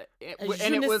 He had A and je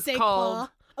it ne was sais called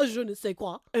quoi. A je ne sais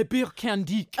quoi. a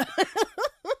Birkendick.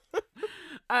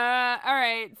 All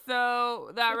right,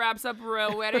 so that wraps up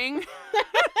Royal Wedding.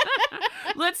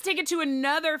 Let's take it to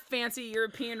another fancy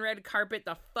European red carpet,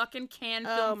 the fucking Cannes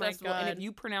Oh Film my Festival. And God. if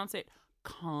you pronounce it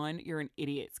Cannes, you're an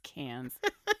idiot. It's Cannes.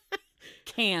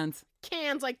 Cannes.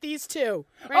 Cans like these two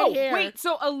right here. Wait,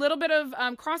 so a little bit of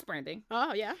cross branding.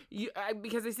 Oh yeah.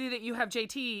 Because I see that you have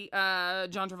JT,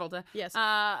 John Travolta. Yes.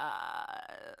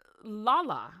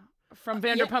 Lala from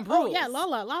Vanderpump Yeah. Rules. Oh yeah,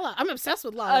 Lala. I'm obsessed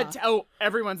with Lala.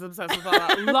 Everyone's obsessed with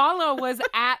Lala. Lala was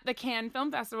at the Cannes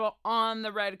Film Festival on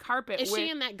the red carpet. Is with, she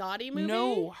in that gaudy movie?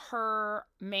 No, her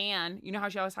man. You know how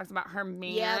she always talks about her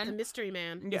man? Yeah, the mystery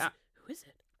man. Yeah. Who is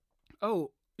it?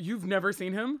 Oh, you've never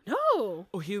seen him? No.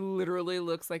 Oh, he literally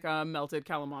looks like a melted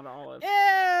Kalamata olive. Ew.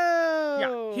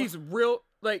 Yeah, he's real.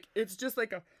 Like, it's just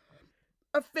like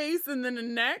a face and then a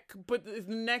neck, but the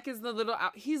neck is the little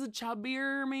out. He's a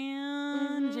chubbier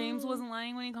man. Mhm. James wasn't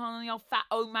lying when he called him the old fat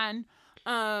old man.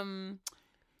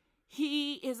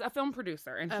 He is a film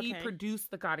producer, and he Okay.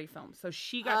 produced the Gotti film. So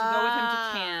she got to go with him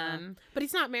to Cannes. But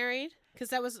he's not married because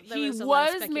there was He a lot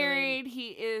of was speculating. married. He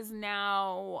is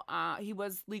now. He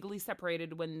was legally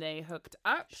separated when they hooked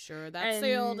up. Sure, that's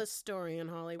the And- oldest story in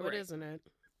Hollywood, Right. isn't it?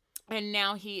 And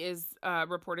now he is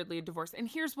reportedly divorced. And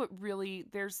here's what really,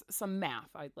 there's some math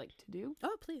I'd like to do.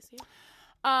 Oh, please,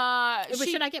 yeah. She-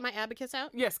 Should I get my abacus out?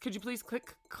 Yes, could you please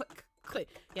click. Click.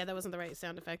 Yeah, that wasn't the right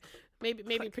sound effect.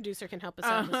 Maybe producer can help us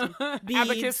out with some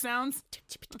Abacus beads. sounds.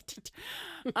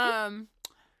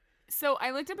 So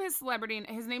I looked up his celebrity, and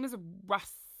his name is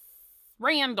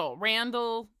Randall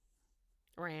Randy.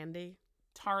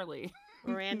 Tarley.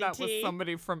 Randy that T. was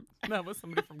somebody from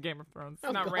Game of Thrones,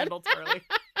 Oh, not God. Randall Tarley.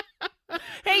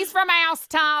 He's from House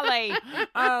Tarley.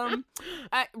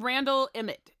 Randall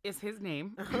Emmett is his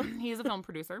name. He's a film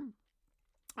producer.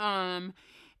 And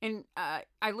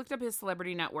I looked up his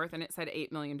celebrity net worth, and it said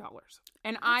 $8 million.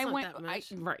 And I not went that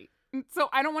much. right. So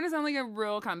I don't want to sound like a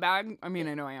real cumbag. I mean,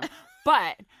 I know I am,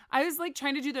 but I was like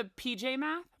trying to do the PJ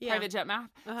math, Yeah. private jet math.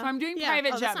 Uh-huh. So I'm doing Yeah.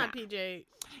 private Oh, jet that's math, not PJ.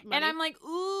 and money. I'm like,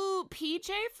 ooh, PJ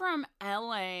from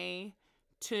LA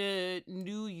to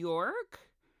New York,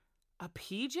 a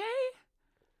PJ,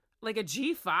 like a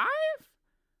G5.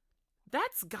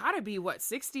 That's gotta be what,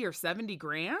 60 or 70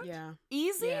 grand? Yeah.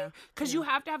 Easy? Yeah. Because Yeah. you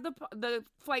have to have the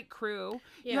flight crew.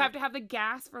 Yeah. You have to have the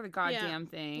gas for the goddamn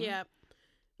thing. Yeah.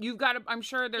 You've got to, I'm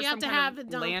sure there's You have some to kind have of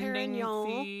the Dom landing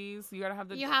Perignon. fees. You got to have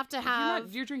the. You have to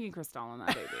have. You're drinking Cristal on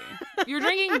that, baby. You're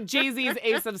drinking Jay-Z's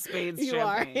Ace of Spades You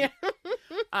are. champagne.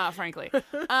 Yeah. Frankly. You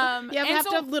And have so-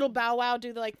 to have little Bow Wow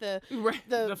do like the Right,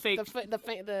 the fake. you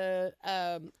know,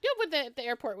 with the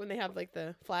airport when they have like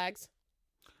the flags.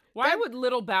 Why would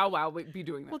Little Bow Wow be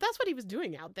doing that? Well, that's what he was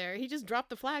doing out there. He just dropped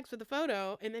the flags for the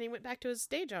photo, and then he went back to his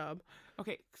day job.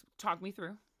 Okay, talk me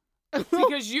through.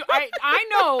 Because I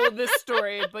know this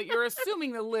story, but you're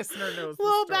assuming the listener knows the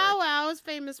Well, story. Bow Wow is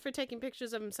famous for taking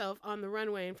pictures of himself on the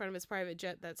runway in front of his private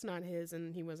jet that's not his,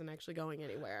 and he wasn't actually going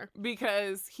anywhere.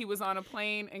 Because he was on a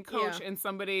plane and coach, Yeah. and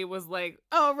somebody was like,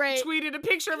 Oh, right. tweeted a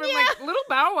picture of him Yeah. like, Little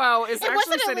Bow Wow is It actually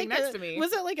wasn't sitting like next to me.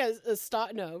 Was it like a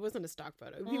stock? No, it wasn't a stock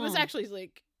photo. He was Mm. actually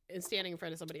like standing in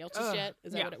front of somebody else's Ugh, jet.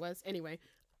 Is that yeah. what it was? Anyway.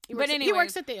 He But works, he anyways-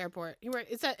 works at the airport.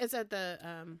 It's at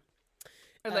the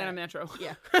Atlanta Metro.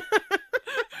 yeah.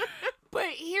 But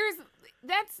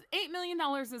that's $8 million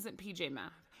isn't PJ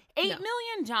math. $8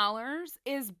 million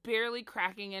is barely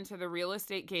cracking into the real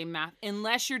estate game math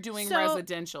unless you're doing So,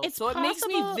 residential. it's So it makes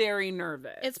me possible- very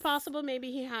nervous. It's possible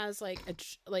maybe he has like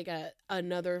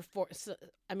another force.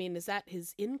 I mean, is that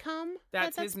his income?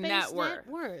 That's his net based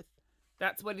worth.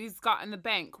 That's what he's got in the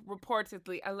bank,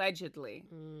 reportedly, allegedly.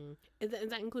 Does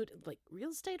that include like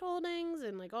real estate holdings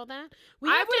and like all that? We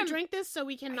I have to wouldn't- drink this so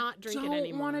we cannot drink it Don't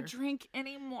anymore. want to drink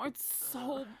anymore. It's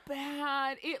so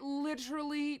bad. It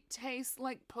literally tastes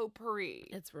like potpourri.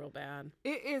 It's real bad.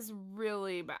 It is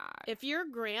really bad. If your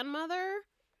grandmother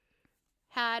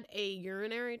had a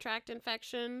urinary tract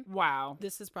infection, Wow.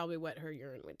 this is probably what her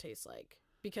urine would taste like,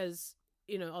 because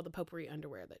you know all the potpourri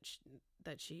underwear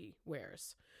that she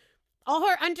wears. All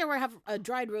her underwear have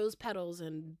dried rose petals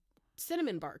and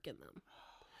cinnamon bark in them.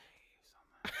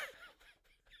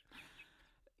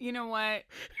 You know what?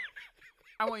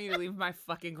 I want you to leave my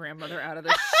fucking grandmother out of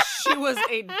this. She was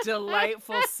a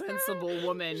delightful, sensible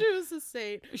woman. She was a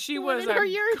saint. She What was did her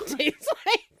urine taste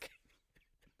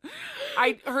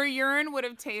like? Her urine would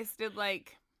have tasted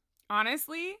like,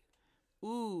 honestly,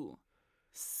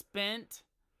 spent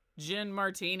gin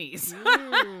martinis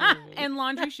and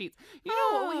laundry sheets. You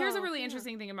know, here's a really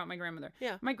interesting thing about my grandmother.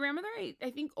 Yeah. My grandmother,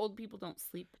 I think old people don't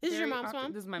sleep. This is your very mom's often.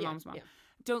 mom? This is my Yeah, mom's mom. yeah.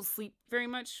 Don't sleep very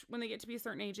much when they get to be a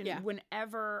certain age. And Yeah.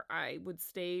 whenever I would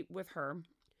stay with her,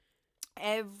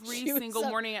 every She was single so-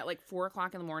 morning at like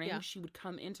 4:00 in the morning, Yeah. she would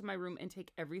come into my room and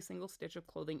take every single stitch of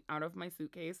clothing out of my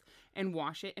suitcase and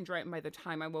wash it and dry it. And by the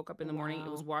time I woke up in the morning, it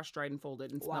was washed, dried, and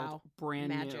folded and smelled brand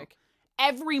new. Magic.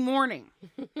 Every morning.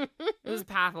 It was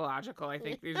pathological. I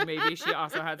think maybe she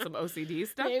also had some OCD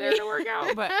stuff there to work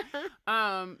out. But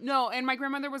no, and my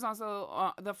grandmother was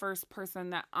also the first person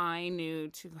that I knew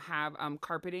to have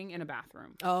carpeting in a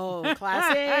bathroom. Oh,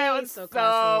 classy. It was so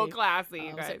classy, Oh,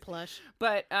 you was guys. it plush?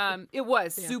 But it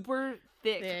was Yeah. super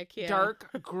thick, yeah. dark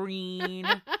green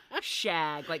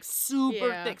shag, like super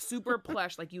Yeah. thick, super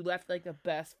plush. Like you left like the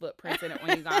best footprints in it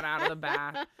when you got out of the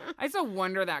bath. I still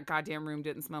wonder that goddamn room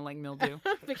didn't smell like mildew.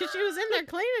 Because she was in there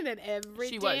cleaning it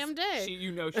every damn day. She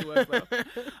was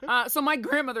though. So my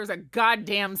grandmother's a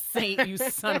goddamn saint, you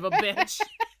son of a bitch.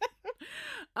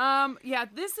 Yeah,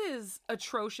 this is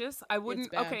atrocious. I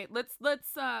wouldn't. bad. Okay, let's.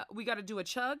 We got to do a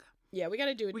chug, Yeah, we got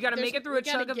to do it. We gotta make it through a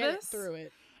chug of this? Through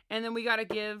it. and then we got to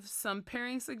give some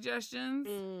pairing suggestions,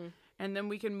 and then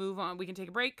we can move on. We can take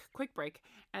a break, quick break,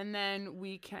 and then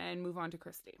we can move on to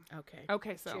Christy. Okay.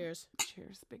 Okay, so Cheers.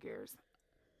 cheers, big ears.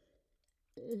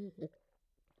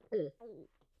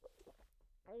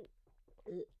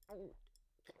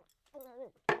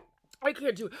 I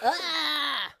can't do it.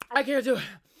 Ah! I can't do it.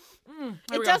 There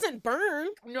It we go. doesn't burn.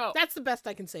 No, That's the best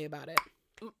I can say about it.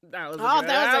 that was a Oh, good,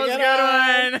 that was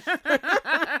that was a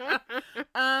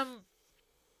good one.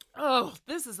 Oh,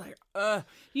 this is like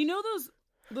you know those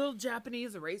little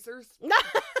Japanese erasers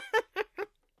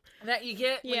that you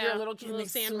get when you're Yeah, a little kid? little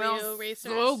They Sanrio smell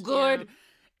erasers, so good. yeah.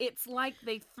 It's like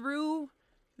they threw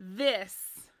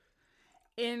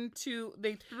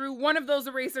one of those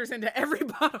erasers into every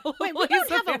bottle. Wait, we of don't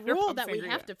have a Vanderpump rule that we Sangria.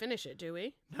 have to finish it, do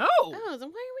we? No, Oh, then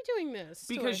why are we doing this?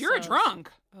 to because you're a ourselves?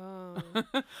 drunk. Oh.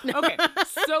 Okay,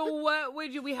 so what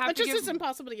would we have But to just give? it's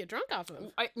impossible to get drunk off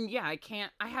of. I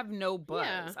can't. I have no buzz.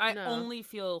 Yeah, I no. only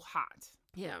feel hot.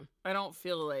 Yeah. I don't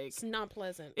feel like It's not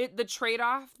pleasant. the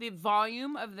trade-off, the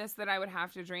volume of this that I would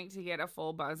have to drink to get a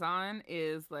full buzz on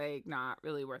is like not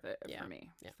really worth it Yeah, for me.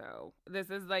 yeah. So this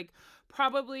is like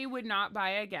probably would not buy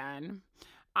again.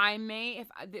 I may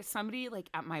if somebody like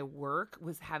at my work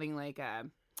was having like a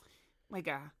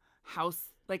house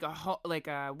like a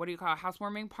what do you call it, a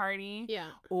housewarming party? Yeah.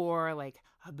 Or like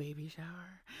a baby shower.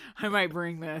 I might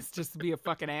bring this just to be a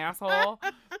fucking asshole.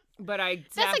 But I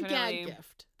That's definitely a gag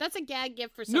gift. That's a gag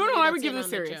gift for No, somebody. I that's would give in this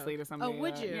on the seriously joke. to somebody. Oh,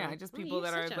 would you? Yeah, just Oh, people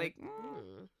you're that are such a- like,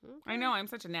 I okay. know I'm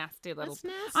such a nasty little.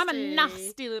 That's I'm a nasty.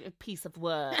 nasty little piece of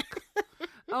work.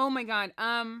 Oh my god.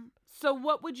 So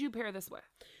what would you pair this with?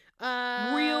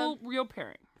 Real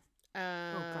pairing.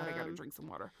 Oh god, I gotta drink some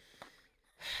water.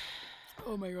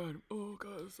 Oh my god. Oh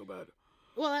god, it's so bad.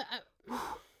 Well,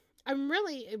 I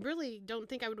really don't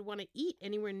think I would want to eat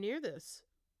anywhere near this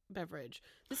beverage.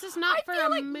 This is not I for feel a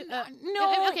like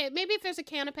no. Okay, maybe if there's a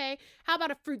canapé, how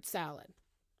about a fruit salad?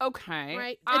 Okay.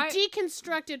 Right, I a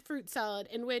deconstructed fruit salad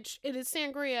in which it is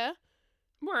sangria,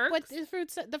 works. but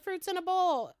the fruits in a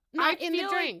bowl, not in the feel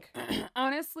like- drink.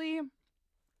 Honestly,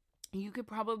 you could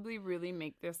probably really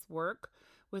make this work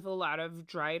with a lot of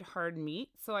dried hard meat.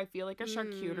 So I feel like a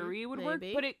charcuterie would work,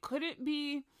 maybe. but it couldn't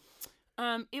be.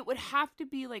 It would have to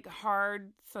be like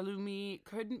hard salumi. It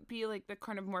couldn't be like the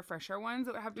kind of more fresher ones.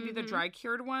 It would have to be the dry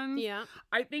cured ones. Yeah.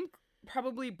 I think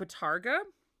probably Batarga,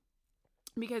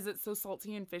 because it's so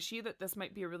salty and fishy, that this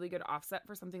might be a really good offset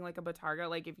for something like a Batarga.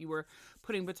 Like if you were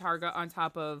putting Batarga on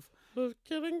top of, It's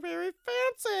getting very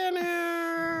fancy in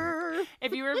here.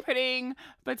 if you were putting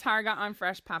Batarga on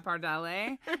fresh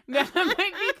pappardelle, that might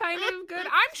be kind of good.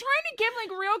 I'm trying to give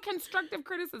like real constructive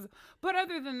criticism, but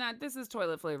other than that, this is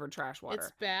toilet flavored trash water.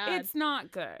 It's bad. It's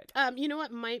not good. You know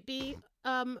what might be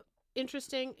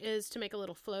interesting is to make a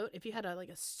little float. If you had a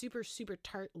super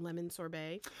tart lemon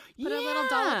sorbet, put a little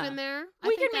dollop in there. We I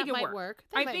think can make that it might work.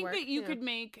 That I might think work, that you yeah. could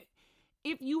make,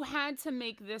 if you had to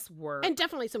make this work. And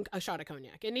definitely a shot of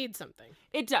cognac. It needs something.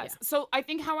 It does. Yeah. So I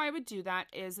think how I would do that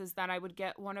is that I would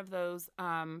get one of those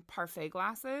parfait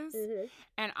glasses,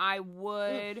 and I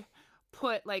would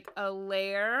put like a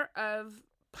layer of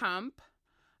Vanderpump,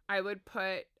 I would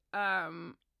put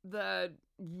the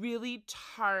really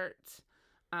tart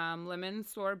lemon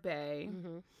sorbet.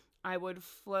 Mm-hmm. I would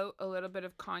float a little bit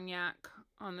of cognac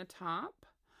on the top.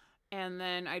 And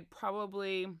then I'd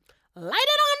probably... Light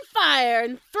it on fire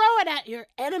and throw it at your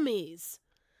enemies.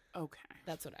 Okay.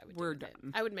 That's what I would do. We're with it.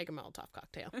 done. I would make a Molotov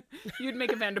cocktail. You'd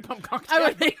make a Vanderpump cocktail. I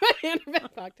would make a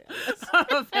Vanderpump cocktail. Yes.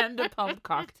 A Vanderpump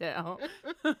cocktail.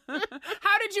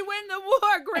 How did you win the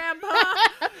war, Grandpa?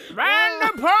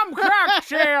 Vanderpump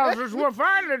cocktails is what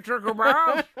finally took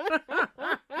about.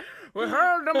 We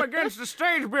hurled them against the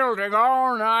stage building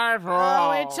all night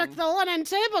long. Oh, we took the linen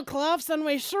tablecloths and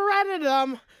we shredded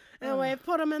them and we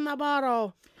put them in the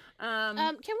bottle. Can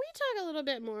we talk a little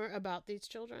bit more about these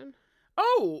children?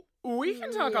 Oh, we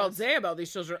can talk all Yes. day about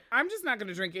these children. I'm just not going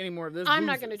to drink any more of this. I'm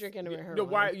not booze. going to drink any more. No,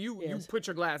 why wine. you Yes. put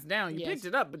your glass down? You Yes. picked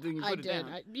it up, but then you put I it did.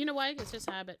 down. You know why? It's just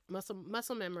habit,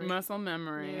 muscle memory. Muscle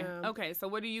memory. Yeah. Okay, so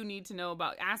what do you need to know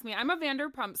about? Ask me. I'm a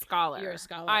Vanderpump scholar. You're a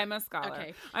scholar. I'm a scholar.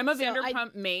 Okay. I'm a So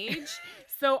Vanderpump mage.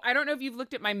 So I don't know if you've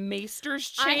looked at my Maester's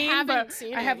chain. I haven't but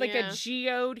seen I have it, like yeah. a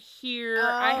geode here.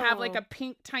 I have like Oh. a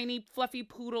pink, tiny, fluffy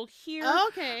poodle here.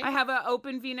 Okay. I have an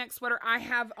open V-neck sweater. I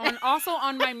have also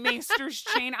on my Maester's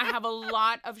chain. I have a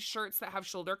lot of shirts that have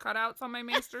shoulder cutouts on my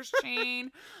Maester's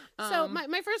chain. So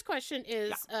my first question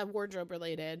is wardrobe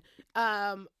related.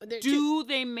 Do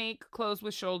they make clothes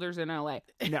with shoulders in LA?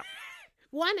 No.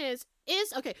 One is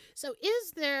okay. So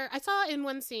is there? I saw in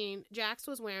one scene Jax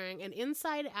was wearing an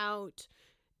inside out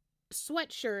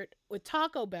sweatshirt with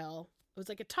Taco Bell. It was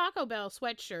like a Taco Bell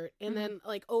sweatshirt, and then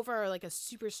like over like a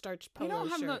super starched They polo don't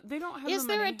have shirt. they don't have Is the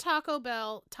there money. a Taco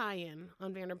Bell tie-in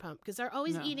on Vanderpump? Because they're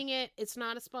always No. eating it. It's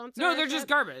not a sponsor. No, they're just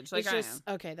garbage. Like It's I just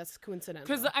am. okay. That's coincidental.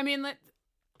 Because I mean,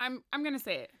 I'm gonna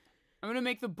say it. I'm gonna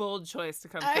make the bold choice to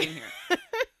come clean here.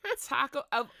 Taco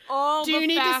of all. Do the you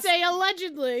need fast, to say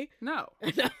allegedly? no?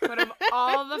 But of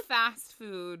all the fast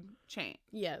food chain,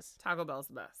 Yes. Taco Bell's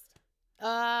the best.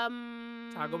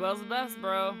 Taco Bell's the best,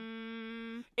 bro.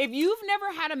 If you've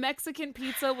never had a Mexican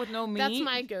pizza with no meat, That's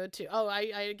my go-to. Oh,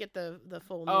 I get the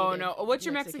full. Oh needed no! What's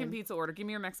your Mexican pizza order? Give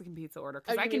me your Mexican pizza order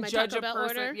because Oh, I you can mean my judge Taco a Bell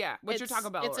person. order? Yeah. What's your Taco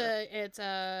Bell it's order? It's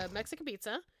a Mexican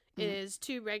pizza. It is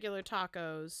 2 regular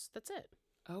tacos. That's it.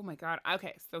 Oh my god.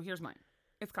 Okay, so here's mine.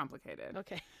 It's complicated.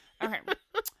 Okay. Okay.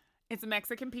 It's a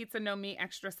Mexican pizza, no meat,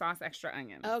 extra sauce, extra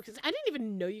onion. Oh, because I didn't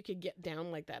even know you could get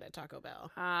down like that at Taco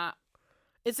Bell.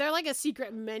 Is there like a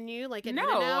secret menu like at no,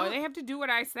 In-N-Out? they have to do what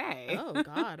I say. Oh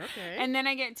God. Okay. And then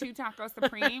I get 2 taco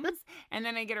supremes, and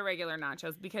then I get a regular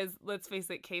nachos because let's face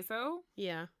it, queso.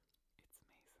 yeah. It's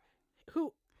amazing.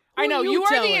 Who I know are you are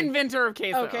the telling? inventor of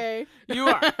queso. Okay. You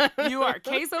are. You are.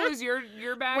 Queso is your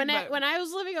bag. When I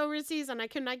was living overseas and I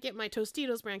could not get my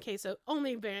Tostitos brand queso,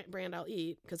 only brand I'll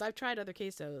eat because I've tried other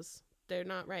quesos. They're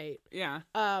not right. yeah.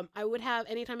 I would have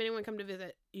anytime anyone come to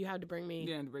visit, you had to bring me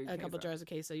You had to bring a couple queso. jars of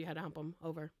queso. You had to hump them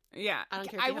over. Yeah. I don't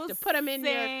care if you have will to put 'em in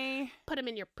your- say, Put them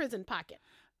in your prison pocket.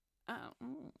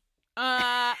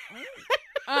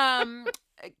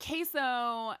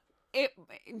 Queso.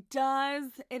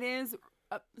 It is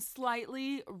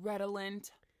slightly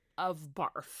redolent of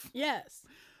barf, Yes.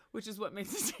 which is what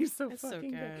makes it taste so It's so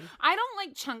fucking good. good. I don't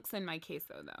like chunks in my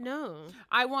queso though. No.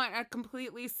 I want a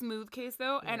completely smooth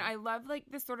queso, and Yeah. I love like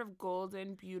this sort of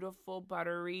golden, beautiful,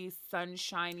 buttery,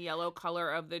 sunshine yellow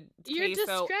color of the You're queso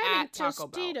describing at Taco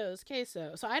Bell. Tostitos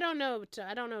queso. So I don't know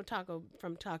taco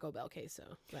from Taco Bell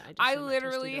queso. But just I know my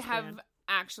literally Tostitos have brand.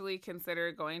 actually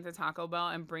considered going to Taco Bell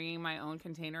and bringing my own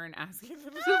container and asking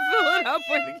them to fill it up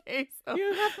with queso.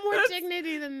 You have more That's-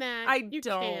 dignity than that. I You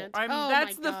don't. Can't.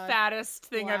 That's my the God. fattest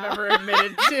thing I've Wow. ever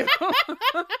admitted to.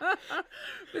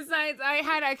 Besides, I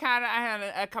had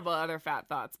a couple other fat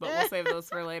thoughts, but we'll save those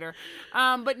for later.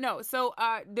 But no, so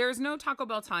there's no Taco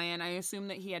Bell tie-in. I assume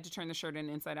that he had to turn the shirt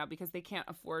inside out because they can't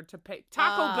afford to pay.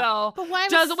 Taco Bell But why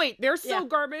does was- wait. They're so yeah.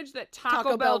 garbage that Taco, Taco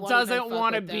Bell Bell won't even doesn't fuck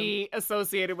want to with them. be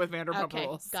associated with Vanderpump Okay,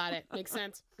 Rules. got it. Makes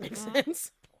sense. Makes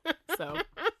sense. So,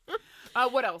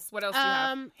 what else? What else do you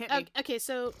have? Hit me. Okay,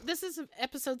 so this is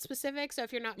episode specific. So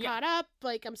if you're not Yeah. caught up,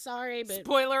 like I'm sorry, but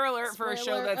Spoiler alert for a show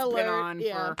Spoiler that's been alert, on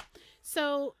yeah. for.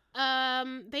 So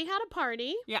they had a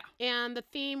party. Yeah. And the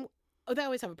theme. Oh, they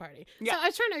always have a party. Yeah. So I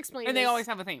was trying to explain. And they this always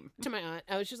have a theme. to my aunt.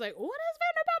 I was just like, "What is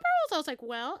Vanderpump Rules?" I was like,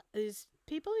 "Well, these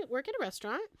people work at a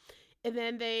restaurant, and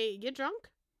then they get drunk.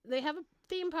 They have a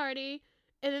theme party,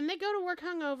 and then they go to work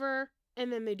hungover,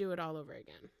 and then they do it all over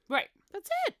again. Right. That's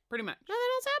it. Pretty much. Nothing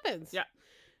else happens. Yeah.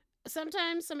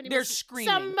 Sometimes They're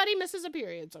screaming. Somebody misses a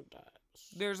period. Sometimes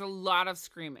There's a lot of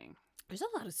screaming. there's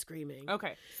a lot of screaming.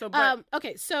 Okay. So, but,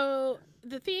 Okay, so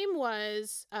the theme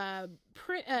was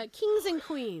kings and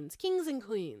queens. Kings and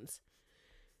queens.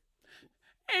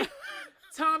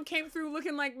 Tom came through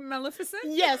looking like Maleficent?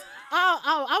 Yes.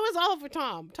 I was all for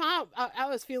Tom. I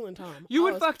was feeling Tom. You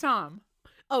would was, fuck Tom.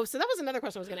 Oh, so that was another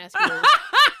question I was going to ask you.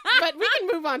 But we can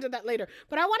move on to that later.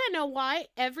 But I want to know why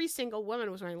every single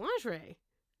woman was wearing lingerie.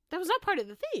 That was not part of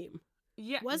the theme.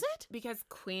 Yeah. Was it? Because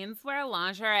queens wear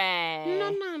lingerie.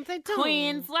 No, they don't.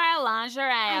 Queens wear lingerie,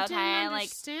 I okay? didn't Like,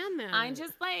 understand that. I'm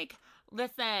just like,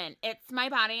 listen, it's my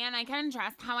body and I can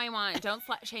dress how I want. Don't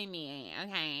slut shame me,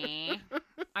 okay?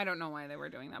 I don't know why they were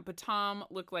doing that, but Tom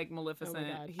looked like Maleficent. Oh my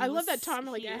God. I love that Tom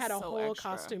had a so whole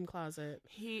extra. costume closet.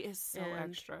 He is so And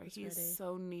extra. was He's ready.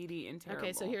 so needy and terrible.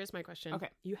 Okay, so here's my question. Okay.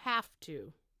 You have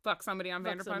to Fuck somebody on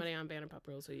fuck Vanderpump? somebody on Vanderpump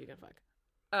Rules. Who you gonna fuck?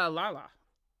 Lala.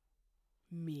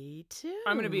 Me too.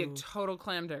 I'm going to be a total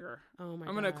clam digger. Oh my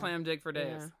God. I'm going to clam dig for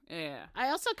days. Yeah. I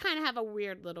also kind of have a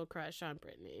weird little crush on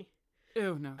Brittany.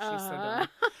 Ew, no, she's so dumb.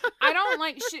 I don't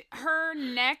like her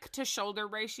neck to shoulder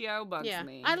ratio bugs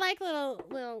me. I like little.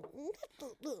 Oh,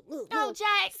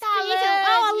 Jax, I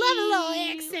love a little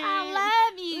accent. I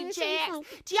love you, Jax.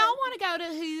 Do y'all want to go to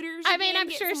Hooters? I mean, again, I'm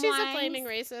get sure some she's a wings? flaming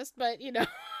racist, but No,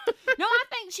 I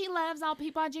think she loves all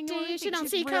people. I do genuinely you? She think don't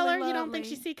she's see really color. Lovely. You don't think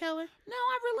she see color? No,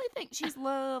 I really think she's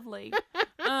lovely.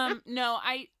 No,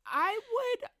 I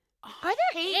would.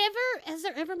 Has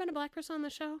there ever been a black person on the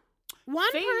show?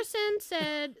 One Faith- person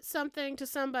said something to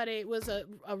somebody. It was a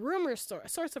rumor a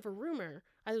source of a rumor.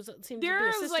 Seemed to be There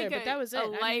a sister, was like but that was it.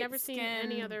 I've never seen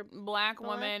light-skinned any other black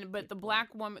woman, but the people.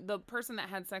 black woman, the person that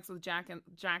had sex with Jax in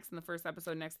the first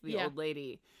episode next to the Yeah. old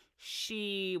lady,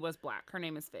 she was black. Her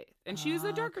name is Faith, and she was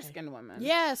a darker skinned woman.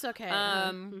 Yes, okay.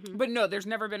 But no, there's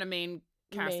never been a main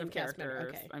cast Main of cast member,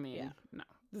 characters. okay, I mean, yeah. no,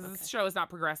 this show is not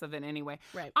progressive in any way.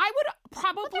 Right. I would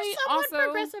probably But they're somewhat also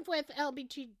progressive with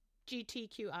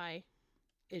LGBTQI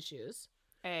issues.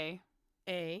 A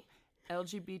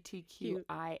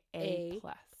LGBTQIA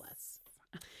plus.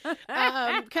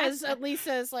 Because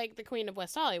Lisa's like the queen of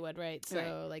West Hollywood, right? So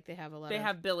Right. like they have a lot. They of,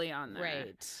 have Billy on there,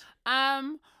 right.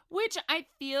 Which I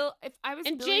feel if I was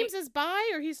And Billy, James is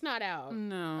bi or he's not out.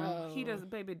 no, he Oh. doesn't,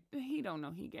 baby. He don't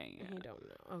know he gay yet. He don't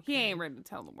know. Okay. He ain't ready to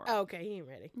tell the world. Okay, he ain't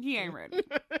ready. He ain't ready.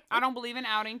 I don't believe in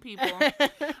outing people.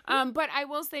 But I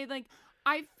will say, like,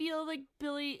 I feel like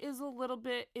Billy is a little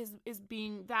bit is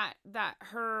being that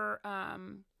her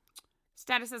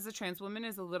status as a trans woman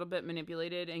is a little bit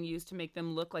manipulated and used to make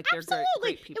them look like they're Absolutely.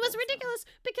 great people. It was ridiculous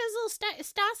because little Stacy,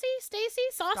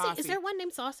 Saucy. Stassi. Is there one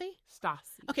named Saucy?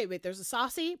 Stassi. Okay, wait. There's a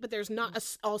Saucy, but there's not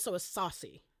also a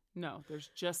Saucy. No, there's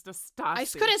just a Stassi. I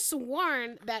could have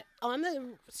sworn that on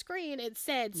the screen it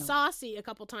said No. Saucy a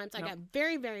couple times. I No. got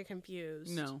very, very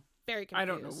confused. No. Very confused. I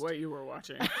don't know what you were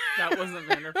watching. That wasn't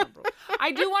Vanderpump Rules.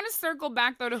 I do want to circle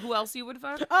back though to who else you would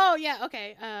fuck. Oh yeah,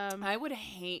 okay. I would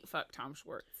hate fuck Tom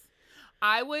Schwartz.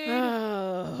 I would,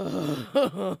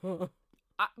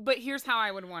 but here's how I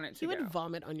would want it to He go. would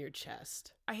vomit on your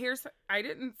chest. I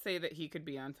didn't say that he could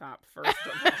be on top first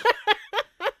of all.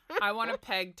 I want to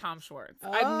peg Tom Schwartz.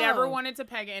 I've never Oh. wanted to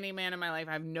peg any man in my life.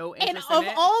 I have no And interest of in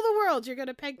it. all the world, you're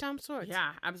gonna peg Tom Schwartz.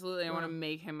 Yeah, absolutely. I want to Wow.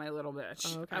 make him my little bitch.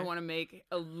 Oh, okay. I want to make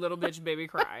a little bitch baby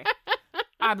cry.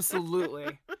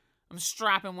 Absolutely. I'm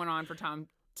strapping one on for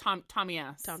Tommy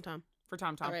S. Tom. For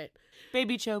Tom. All right.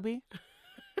 Baby Choby.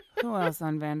 Who else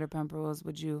on Vanderpump Rules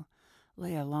would you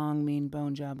lay a long, mean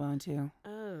bone job onto?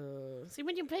 Oh, see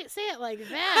when you say it like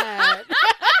that.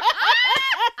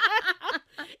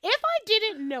 If I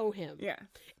didn't know him, Yeah.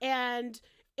 and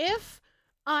if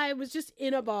I was just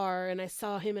in a bar and I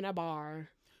saw him in a bar,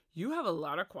 You have a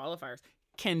lot of qualifiers.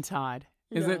 Ken Todd.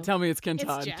 No. Tell me it's Ken it's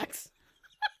Todd. Jax.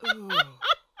 Ooh.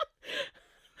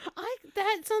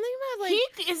 That's something about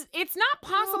like It's not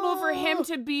possible for him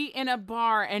to be in a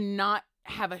bar and not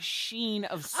have a sheen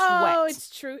of sweat. Oh, it's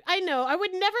true. I know. I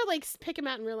would never like pick him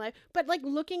out in real life, but like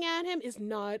looking at him is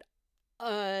not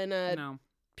no.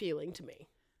 appealing to me.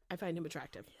 I find him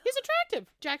attractive. He's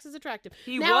attractive. Jax is attractive.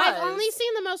 He now was. I've only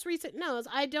seen the most recent nose.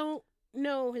 I don't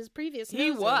know his previous noses.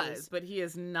 He was, but he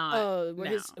is not. Oh,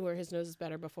 now. where his nose is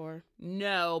better before.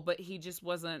 No, but he just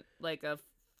wasn't like a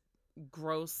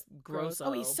gross.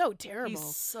 Oh, he's so terrible.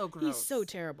 He's so gross. He's so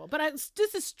terrible. But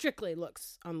this is strictly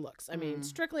on looks. I mean,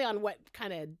 strictly on what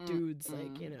kind of dudes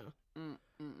like, you know.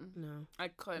 No. I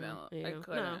couldn't. No, I you know,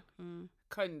 couldn't. no.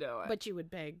 Couldn't do it. But you would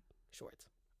beg Schwartz.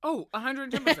 Oh,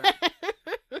 110%.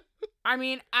 I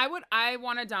mean, I want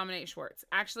to dominate Schwartz.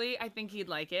 Actually, I think he'd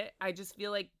like it. I just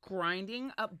feel like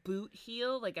grinding a boot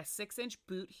heel, like a 6-inch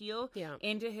boot heel, Yeah.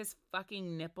 into his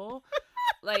fucking nipple,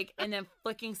 like, and then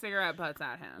flicking cigarette butts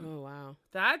at him. Oh, wow.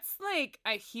 That's like,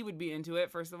 he would be into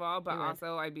it, first of all, but Right.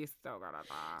 also I'd be so good at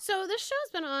that. So this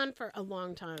show's been on for a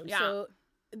long time. Yeah. So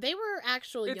they were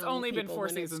actually It's young only been people 4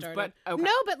 when it seasons, started. but okay.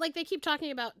 No, but like they keep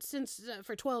talking about since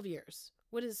for 12 years.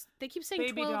 What is they keep saying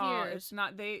Baby 12 doll. years? It's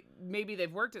not maybe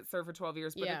they've worked at SUR for 12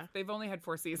 years, but Yeah. they've only had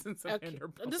 4 seasons of Okay.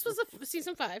 Vanderpump. This was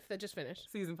season 5 that just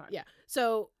finished. season 5. Yeah.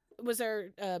 So was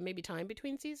there maybe time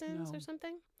between seasons No. or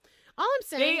something? All I'm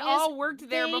saying They is all worked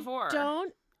there they before.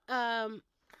 Don't.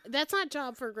 That's not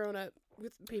job for grown up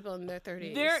with people in their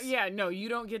 30s. No, you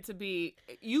don't get to be.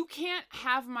 You can't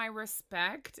have my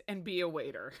respect and be a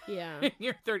waiter. Yeah.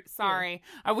 You're 30. Sorry,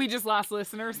 we just lost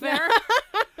listeners there.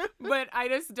 But I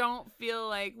just don't feel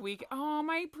like we. Oh,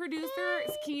 my producer,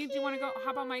 do you want to go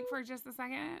hop on mic for just a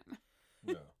second?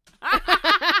 No.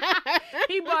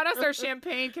 He bought us our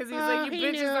champagne because he's like, you he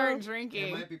bitches knew. aren't It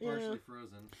drinking. might be partially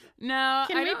frozen. No,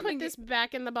 Can I we don't put think this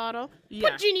back in the bottle?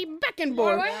 Yeah. Put Jeannie back in bowl.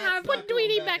 What do I have? Put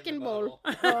Dweenie back in bowl.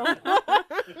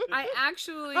 I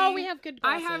actually. Oh, we have good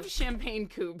I glasses. have champagne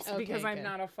coupes Okay, because I'm good.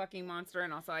 not a fucking monster,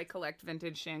 and also I collect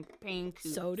vintage champagne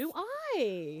coupes. So do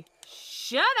I.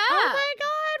 Shut up! Oh my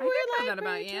God, I we're did know like that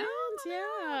about great you. twins,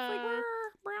 Yeah. It's like we're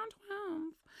brown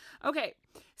twins. Okay,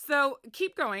 so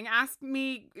keep going. Ask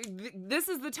me. This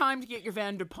is the time to get your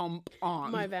Vanderpump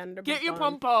on. My Vanderpump. Get your on.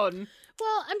 pump on.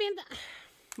 Well, I mean,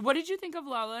 What did you think of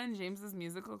Lala and James's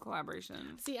musical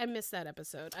collaboration? see, I missed that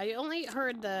episode. I only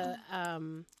heard the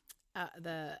oh,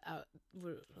 God.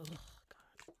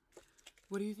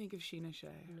 What do you think of Sheena Shea?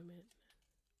 Wait a minute.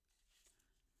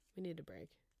 We need a break.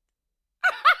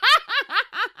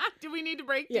 Do we need to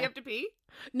break? Do Yeah. you have to pee?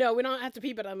 No, we don't have to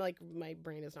pee, but I'm like, my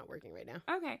brain is not working right now.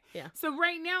 Okay. Yeah. So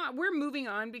right now we're moving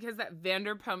on because that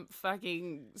Vanderpump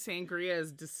fucking sangria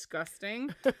is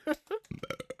disgusting.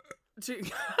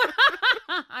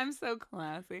 I'm so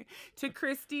classy. To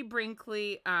Christy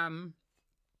Brinkley,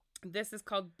 this is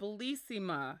called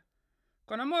Bellissima.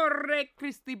 Con amore,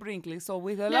 Christy Brinkley. So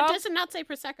with a No, love. does it not say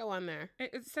Prosecco on there?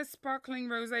 It says sparkling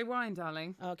rosé wine,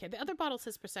 darling. Okay, the other bottle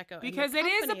says Prosecco. and the Because it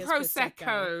is a company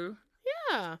Prosecco.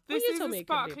 Yeah. This you is told a me it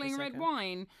could be sparkling red Prosecco.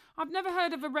 wine. I've never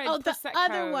heard of a red Oh, the Prosecco.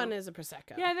 other one is a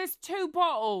Prosecco. Yeah, there's 2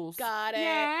 bottles. Got it.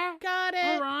 Yeah. Got it.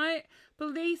 All right.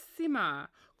 Bellissima.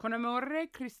 Con amore,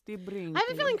 Christy Brinkley. I have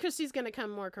a feeling Christy's going to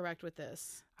come more correct with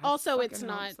this. I Also, fucking it's hope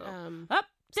not so. sangria.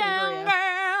 Uptown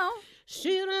girl.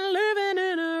 She's living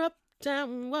in her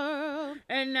uptown world.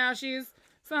 And now she's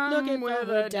Looking with for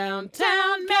a the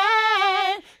downtown downtown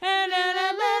man. And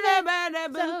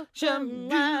then So shum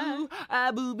doo,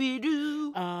 a booby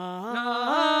doo.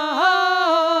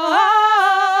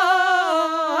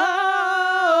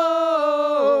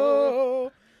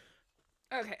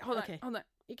 Okay, hold Okay. on.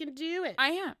 You can do it.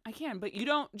 I can, but you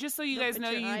don't. Just so you Don't guys put know,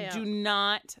 your you eye do out.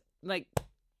 not like.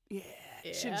 Yeah,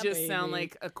 it should Yeah, just sound baby.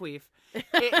 like a queef.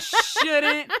 It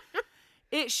shouldn't.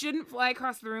 It shouldn't fly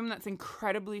across the room. That's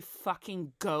incredibly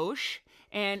fucking gauche,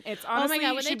 and it's honestly. oh my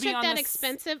God! When they should be took on that the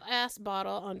expensive ass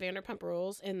bottle on Vanderpump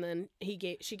Rules, and then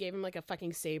she gave him like a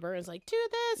fucking saber, and was like, "Do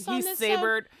this on He this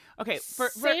sabered. Okay, saber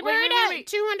wait.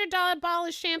 $200 bottle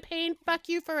of champagne. Fuck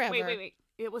you forever." Wait.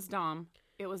 It was Dom.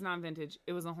 It was non-vintage.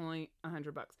 It was only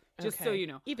 $100. Just so Okay. you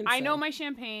know. Even I so. know my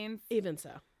champagnes. Even so.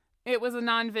 It was a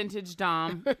non-vintage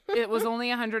Dom. It was only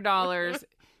 $100.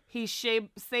 He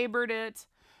sabered it.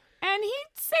 And he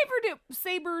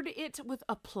sabered it with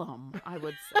aplomb, I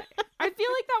would say. I feel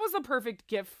like that was a perfect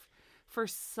gift for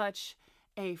such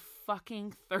a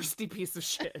fucking thirsty piece of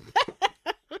shit.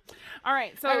 All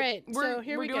right, so here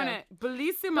we're we doing go. it.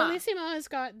 Bellissima. Bellissima has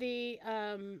got the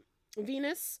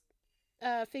Venus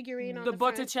figurine on The the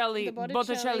front. Botticelli, The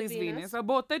Botticelli's Venus. A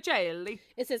Botticelli.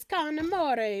 It says Con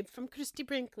amore from Christy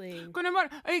Brinkley. Con amore.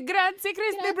 Grazie,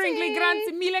 Christy Brinkley.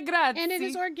 Grazie, mille grazie. And it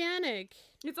is organic.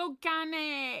 It's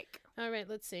organic. All right,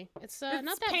 let's see. It's It's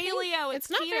not that paleo, pink. it's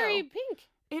not keto. very pink.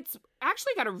 It's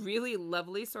actually got a really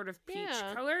lovely sort of peach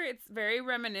Yeah. color. It's very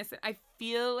reminiscent. I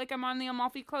feel like I'm on the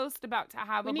Amalfi Coast about to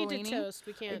have We a need Bellini. to toast.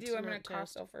 We I can't. do. I'm going not to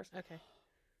toast. toast first. Okay.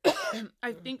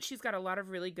 I think she's got a lot of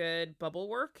really good bubble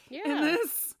work in Yeah.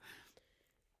 this.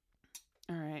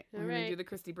 All right. I'm All going to right. do the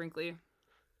Christy Brinkley.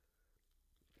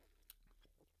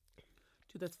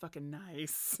 Dude, that's fucking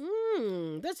nice.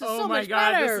 This is Oh so my much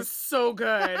God, better. this is so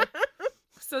good.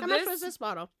 So How this much was this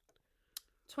bottle?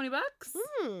 $20?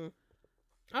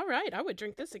 All right, I would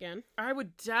drink this again. I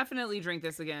would definitely drink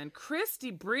this again.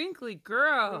 Christy Brinkley,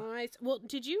 girl. Nice. Well,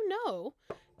 did you know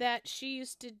that she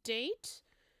used to date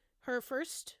her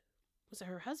first? Was it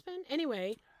her husband?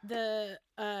 Anyway, the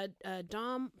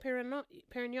Dom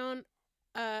Perignon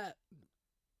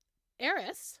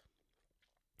heiress.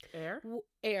 Air?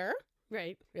 Heir.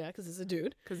 Right. Yeah, because it's a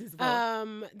dude. Because he's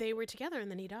a They were together and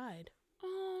then he died.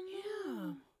 Oh, no.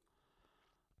 Yeah.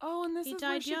 Oh, and this He is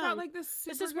where died she young. got like this.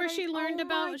 Super This is where good she idea. learned Oh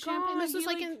my about champagne. God, This was he,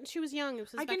 like she was young.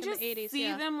 This was I back can in just the 80s. see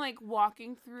Yeah. them like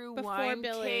walking through Before wine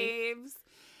Billy. caves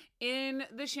in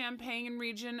the Champagne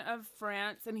region of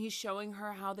France, and he's showing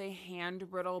her how they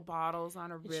hand riddle bottles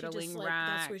on a And she riddling just, like,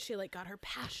 rack. that's where she like got her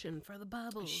passion for the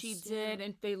bubbles. She did, Yeah.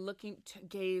 and they looking to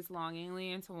gaze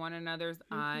longingly into one another's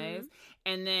Mm-hmm. eyes,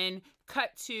 and then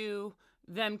cut to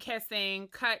them kissing,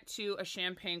 cut to a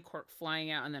champagne cork flying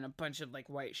out, and then a bunch of like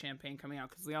white champagne coming out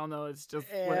because we all know it's just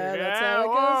Yeah, like, that's how it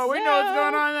whoa, goes we know what's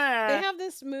going down. on there. They have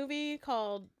this movie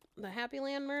called The Happy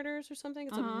Land Murders or something.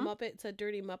 It's a Uh-huh. Muppet. It's a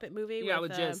dirty Muppet movie. Yeah,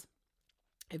 with jizz.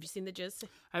 Have you seen the jizz?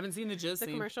 I haven't seen the jizz The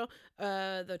scene. commercial,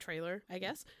 the trailer, I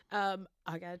guess. I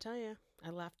gotta tell you,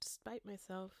 I laughed to spite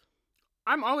myself.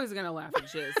 I'm always gonna laugh at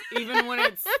jizz, even when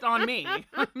it's on me.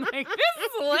 I'm like, this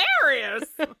is hilarious.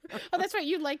 Oh, that's right.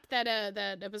 You liked that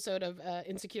that episode of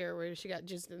Insecure where she got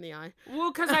jizzed in the eye.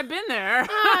 Well, because I've been there. She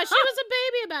was a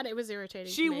baby about it. It was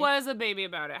irritating. She to me. was a baby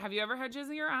about it. Have you ever had jizz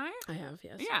in your eye? I have,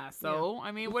 yes. Yeah. So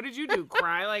I mean, what did you do?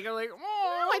 Cry like No,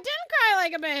 oh? I didn't cry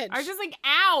like a bitch. I was just like,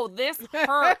 ow, this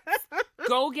hurts.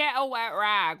 Go get a wet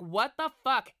rag. What the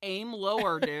fuck? Aim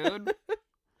lower, dude.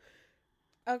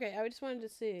 Okay, I just wanted to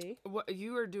see. What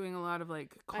you are doing a lot of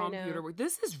like I know. computer work.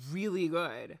 This is really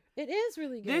good. It is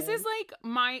really good. This is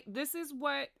like this is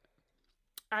what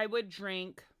I would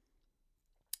drink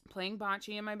playing bocce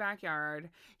in my backyard.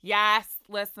 Yes,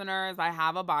 listeners, I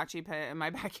have a bocce pit in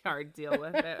my backyard. Deal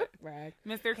with it. rag.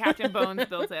 Mr. Captain Bones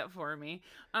built it for me.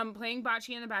 Playing bocce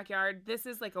in the backyard. This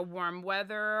is like a warm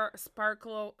weather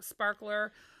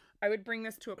sparkler. I would bring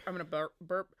this to I'm gonna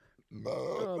burp.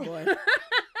 Oh boy.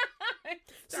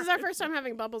 This is our first time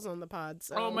having bubbles on the pod.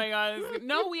 So. Oh my god.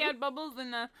 No, we had bubbles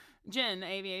in the gin, the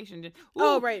aviation gin.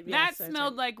 Oh, Ooh, right. That Yes, that's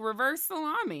smelled right. like reverse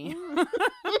salami.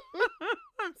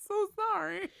 I'm so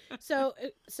sorry. So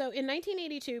in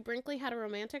 1982, Brinkley had a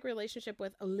romantic relationship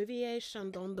with Olivier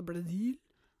Chandon de Brazil,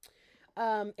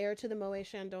 heir to the Moet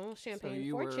Chandon champagne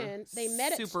you were fortune. They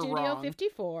met at super Studio wrong.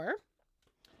 54,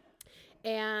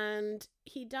 and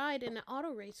he died in an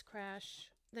auto race crash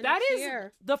the That next is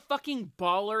year. the fucking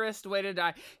ballerest way to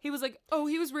die. He was like,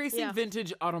 he was racing Yeah.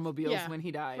 vintage automobiles Yeah, when he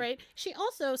died. Right? She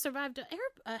also survived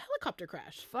a helicopter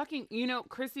crash. Fucking,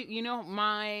 Chrissy,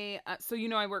 my, so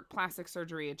I work plastic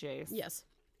surgery at Jace. Yes.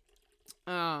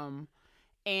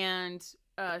 And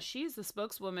she's the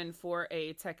spokeswoman for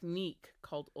a technique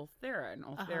called Ulthera, and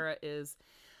Ulthera is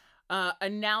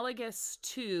analogous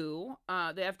to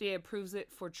the FDA approves it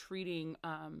for treating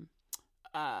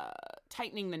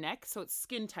tightening the neck, so it's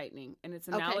skin tightening, and it's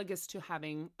analogous to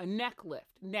having a neck lift.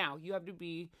 Now you have to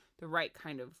be the right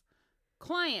kind of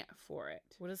client for it.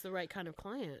 What is the right kind of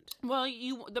client? Well,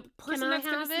 the person Can I that's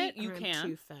going have to see it? you Or I'm can.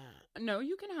 too fat. No,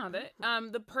 you can have it.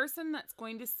 The person that's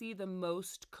going to see the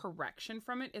most correction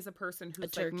from it is a person who's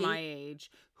like turkey? my age,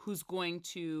 who's going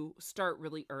to start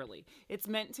really early. It's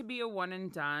meant to be a one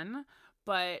and done,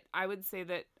 but I would say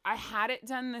that I had it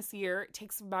done this year. It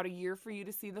takes about a year for you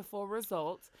to see the full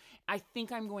results. I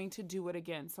think I'm going to do it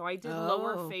again. So I did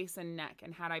lower face and neck,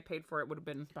 and had I paid for it, would have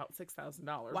been about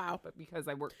 $6,000. Wow. But because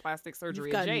I work plastic surgery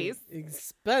You've at got an Jace,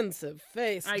 expensive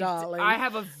face, darling. I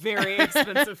have a very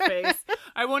expensive face.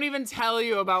 I won't even tell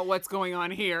you about what's going on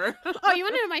here. Oh, you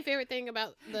want to know my favorite thing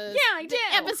about the I the do.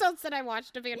 episodes that I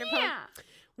watched of Vanderpump?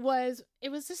 Was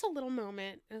just a little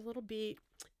moment, a little beat,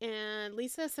 and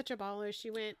Lisa is such a baller.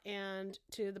 She went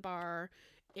to the bar,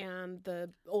 and the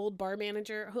old bar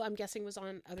manager, who I'm guessing was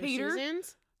on other Peter?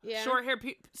 seasons, Short hair.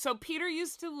 So Peter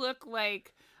used to look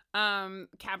like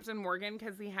Captain Morgan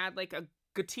because he had like a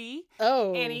goatee.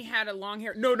 Oh, And he had a long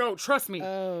hair. No, trust me.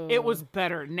 oh, It was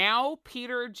better. Now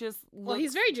Peter just looks... well.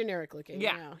 He's very generic looking.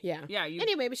 Yeah. now. Yeah. Yeah,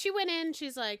 Anyway, but she went in.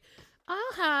 She's like,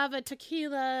 I'll have a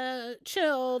tequila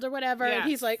chilled or whatever. And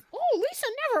he's Yes. like, oh, Lisa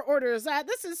never orders that.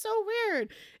 This is so weird.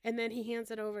 And then he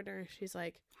hands it over to her. She's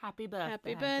like, Happy birthday,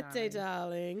 happy birthday,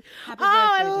 darling. Happy Oh,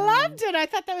 I birthday, loved it. I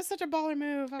thought that was such a baller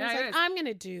move. I was Yeah, it like, is. I'm going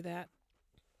to do that.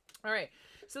 All right.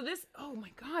 So this... Oh,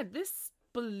 my God. This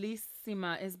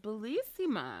Bellissima is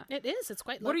Bellissima. It is. It's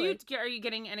quite What lovely. are you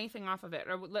getting anything off of it?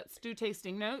 Or let's do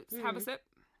tasting notes. Have a sip.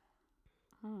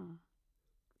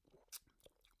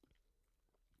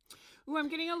 Ooh, I'm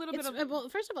getting a little bit of... Well,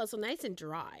 first of all, it's nice and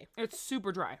dry, It's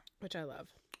super dry. which I love.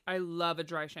 I love a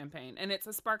dry champagne. And it's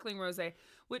a sparkling rosé,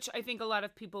 which I think a lot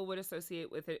of people would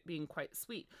associate with it being quite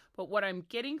sweet. But what I'm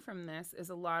getting from this is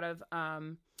a lot of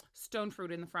stone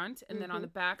fruit in the front. And then on the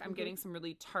back, I'm getting some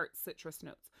really tart citrus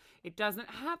notes. It doesn't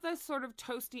have the sort of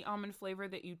toasty almond flavor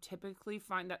that you typically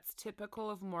find that's typical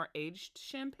of more aged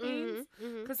champagnes.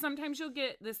 Because sometimes you'll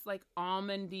get this like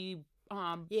almondy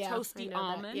toasty I know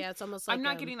almond. that. Yeah, it's almost like I'm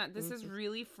not getting that. This is mhm.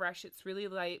 really fresh. It's really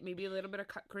light. Maybe a little bit of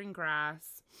cut green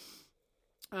grass.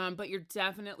 But you're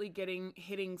definitely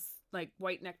hitting like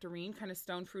white nectarine, kind of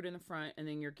stone fruit in the front, and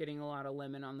then you're getting a lot of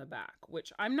lemon on the back,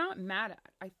 which I'm not mad at.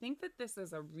 I think that this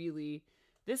is a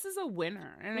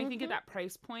winner. And I think at that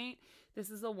price point, this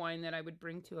is a wine that I would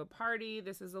bring to a party.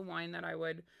 This is a wine that I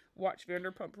would watch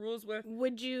Vanderpump Rules with.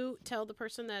 Would you tell the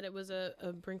person that it was a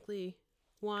Brinkley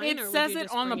wine? It or would says you it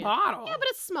just on the bring bottle. Yeah, but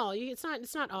it's small. It's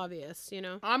not obvious, you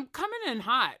know. I'm coming in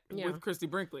hot Yeah. with Christy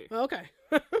Brinkley. Okay.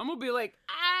 I'm gonna be like,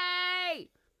 hey,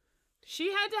 she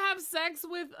had to have sex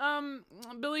with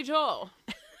Billy Joel.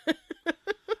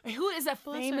 Who is a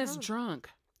Bless her famous heart. drunk?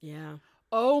 Yeah.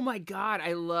 Oh my God,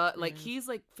 I love Yeah. he's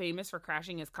like famous for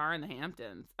crashing his car in the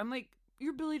Hamptons. I'm like,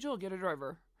 you're Billy Joel, get a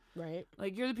driver. Right.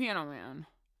 Like, you're the piano man.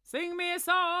 Sing me a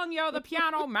song, you're the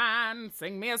piano man.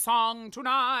 Sing me a song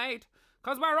tonight,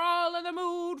 'cause we're all in the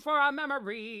mood for a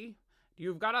memory.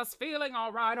 You've got us feeling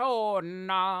all right. Oh,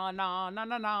 na, na, na,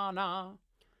 na, na, na.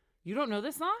 You don't know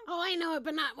this song? Oh, I know it,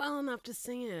 but not well enough to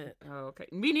sing it. Oh, okay.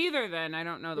 Me neither, then. I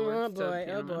don't know the Oh words to boy,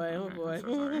 Piano oh boy, Man. oh Okay, boy. I'm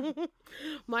so sorry.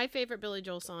 My favorite Billy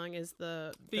Joel song is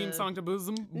the Theme song to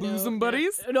Bosom No,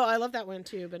 Buddies? No, I love that one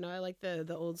too, but no, I like the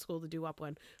old school, the doo-wop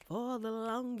one. For the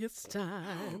longest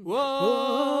time.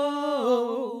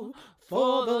 Whoa,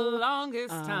 for the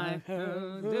longest I time.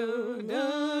 heard Do,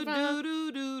 do, do,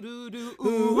 do, do, do, do,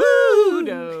 Ooh, ooh,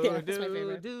 do, yeah, that's my do,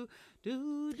 favorite. do,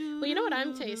 do, do, Well, you know what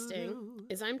I'm do, tasting? do,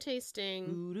 Is I'm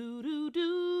tasting do, do,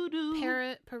 do,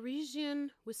 do.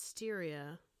 Parisian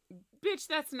Wisteria. Bitch,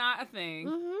 that's not a thing.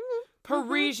 Mm-hmm.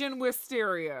 Parisian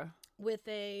Wisteria. With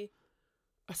a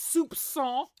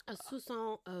soupçon.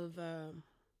 soupçon of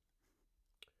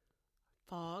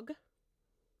fog.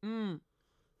 Mm.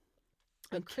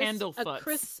 A candlefoot. A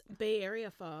crisp Bay Area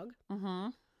fog. Mm-hmm.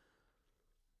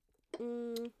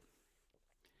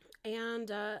 And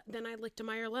then I licked a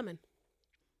Meyer lemon.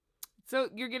 So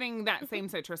you're getting that same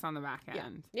citrus on the back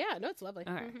end. Yeah, no, it's lovely.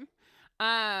 Okay.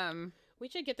 Mhm. We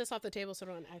should get this off the table so I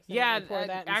don't accidentally Yeah, pour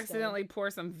that accidentally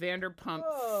pour some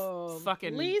Vanderpump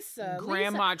fucking Lisa,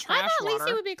 grandma Lisa. trash I thought water.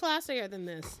 Lisa would be classier than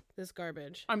this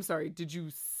garbage. I'm sorry, did you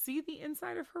see the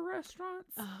inside of her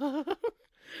restaurants?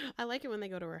 I like it when they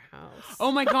go to her house.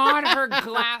 Oh my God, her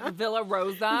Villa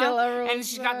Rosa. Villa Rosa. And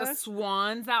she's got the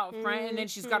swans out front, and then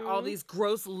she's got all these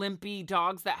gross, limpy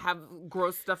dogs that have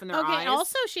gross stuff in their eyes. Okay,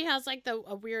 also she has like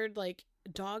a weird like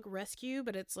dog rescue,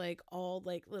 but it's like all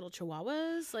like little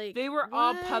chihuahuas. Like They were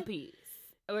all what? puppies,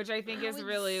 which I think is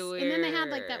really weird. And then they had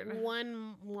like that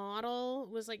one model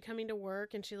was like coming to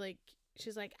work, and she's like,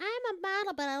 I'm a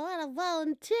model, but I want to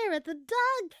volunteer at the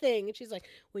dog thing. And she's like,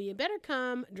 well, you better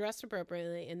come dressed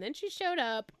appropriately. And then she showed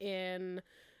up in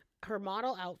her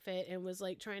model outfit and was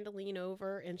like trying to lean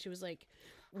over, and she was like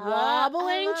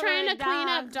wobbling, trying to clean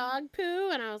up dog poo.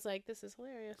 And I was like, this is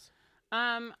hilarious.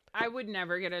 I would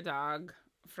never get a dog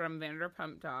from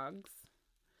Vanderpump Dogs.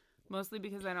 Mostly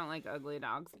because I don't like ugly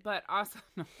dogs. But also,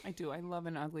 no, I do. I love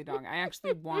an ugly dog. I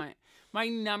actually want... My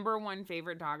number one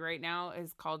favorite dog right now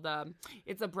is called...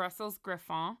 it's a Brussels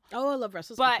Griffon. Oh, I love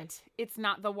Brussels But Griffon. it's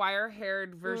not the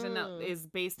wire-haired version that is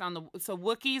based on the... So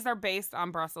Wookiees are based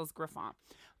on Brussels Griffon.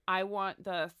 I want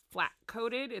the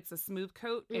flat-coated. It's a smooth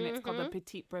coat, and it's called the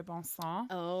Petit Brebançon.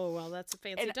 Oh, well, that's a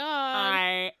fancy And dog.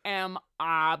 I am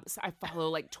I follow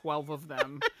like 12 of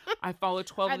them. I follow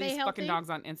 12 Are of they these fucking healthy? dogs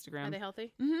on Instagram. Are they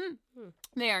healthy? Mm-hmm.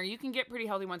 They are. You can get pretty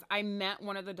healthy ones. I met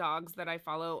one of the dogs that I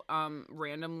follow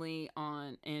randomly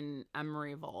in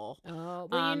Emeryville. Oh,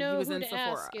 well, you know he was who in to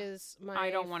Sephora. ask is my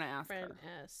I don't want to ask friend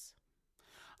her. S.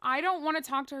 I don't want to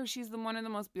talk to her. She's one of the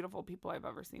most beautiful people I've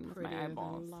ever seen with Prettier my than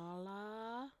eyeballs.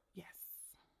 Lala. Yes.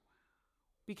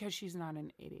 Because she's not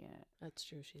an idiot. That's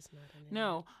true. She's not an idiot.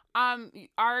 No.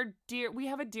 We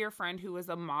have a dear friend who was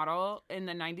a model in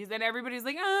the 90s, and everybody's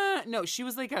like, no, she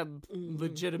was like a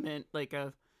legitimate, like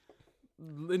a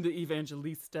Linda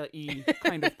Evangelista-y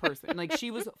kind of person. Like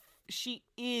she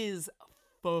is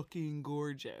fucking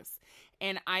gorgeous.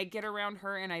 And I get around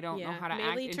her and I don't know how to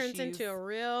act. Maylee and turns she's into a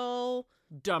real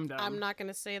dum-dum. I'm not going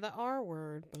to say the R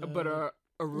word. But a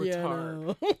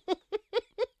retard. You know.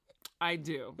 I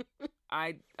do.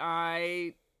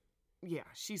 Yeah,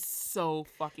 she's so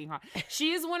fucking hot.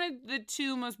 She is one of the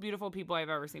two most beautiful people I've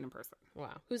ever seen in person.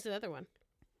 Wow. Who's the other one?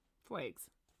 Flags.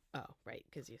 Oh, right,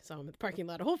 because you saw him at the parking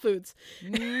lot of Whole Foods.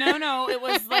 No, it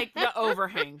was like the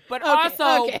overhang. But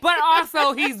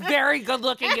also, he's very good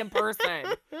looking in person.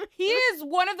 He is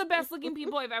one of the best looking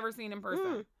people I've ever seen in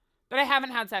person that I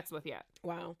haven't had sex with yet.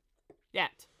 Wow.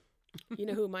 Yet. You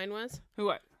know who mine was? Who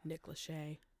what? Nick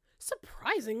Lachey.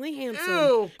 surprisingly handsome.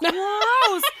 Ew,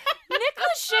 gross. Nick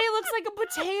Lachey looks like a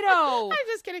potato. I'm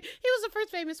just kidding. He was the first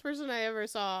famous person I ever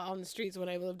saw on the streets when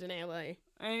I lived in LA.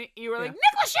 And you were like, Yeah.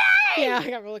 Nick Lachey! Yeah, I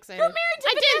got real excited. You're married to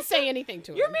I Vanessa. didn't say anything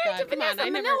to him. You're married to God, come on, Vanessa I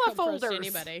never Manila come close to folders.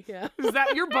 anybody. Yeah. Is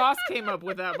that your boss came up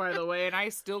with that, by the way, and I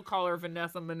still call her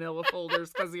Vanessa Manila Folders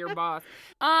because of your boss.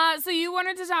 So you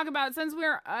wanted to talk about, since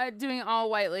we're doing all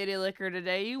white lady liquor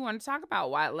today, you want to talk about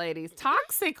white ladies,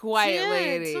 toxic white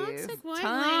ladies, Toxic white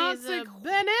ladies have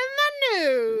been in the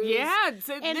news. Yeah,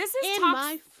 so And this is in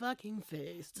my fucking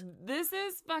face. This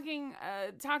is fucking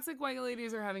toxic white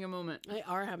ladies are having a moment. They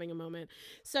are having a moment.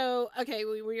 So, okay,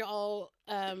 we all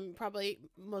probably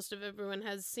most of everyone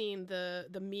has seen the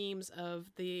memes of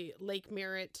the Lake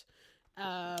Merritt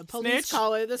police Snitch?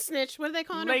 caller, the snitch. What do they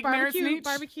call Lake her? Merritt snitch?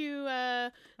 Barbecue. I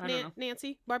don't know.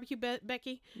 Nancy. Barbecue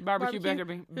Becky. Barbecue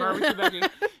Becky. Barbecue Becky.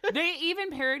 They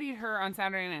even parodied her on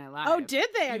Saturday Night Live. Oh, did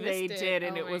they? I They missed did, it.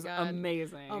 and Oh it my was God.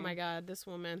 amazing. Oh my God, this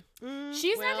woman.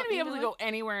 She's not going to be able to know go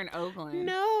anywhere in Oakland.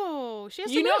 No, she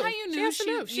has You to know move. how you she knew has to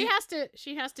she- move. you-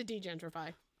 She has to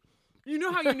degentrify. You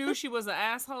know how you knew she was an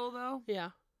asshole, though? Yeah.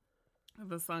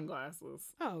 The sunglasses.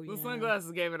 Oh yeah. The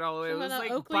sunglasses gave it all away. It Some was of the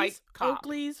like Oakleys, bike cop.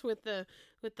 Oakleys with the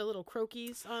little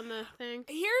croakies on the thing.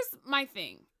 Here's my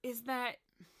thing, is that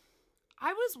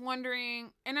I was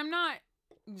wondering, and I'm not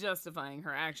justifying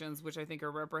her actions, which I think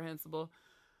are reprehensible.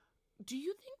 Do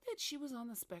you think that she was on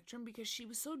the spectrum because she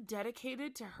was so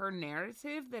dedicated to her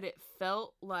narrative that it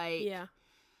felt like Yeah.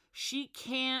 she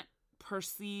can't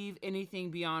perceive anything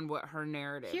beyond what her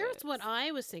narrative Here's is? what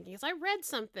I was thinking. Is I read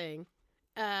something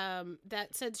that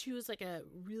said she was like a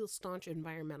real staunch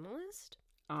environmentalist.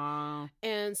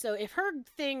 And so if her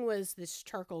thing was this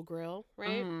charcoal grill,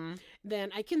 right? mhm. Then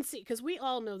I can see, because we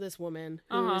all know this woman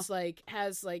who's like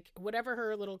has like whatever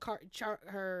her little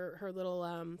her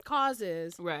little cause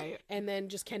is, Right. and then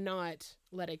just cannot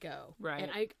let it go. Right.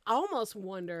 And I almost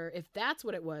wonder if that's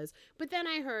what it was. But then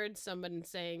I heard someone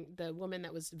saying, the woman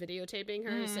that was videotaping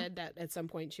her Mhm. said that at some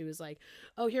point she was like,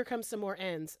 "Oh, here comes some more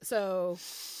ends." So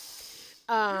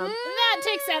that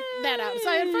takes that out. So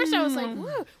at first I was like,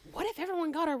 whoa, what if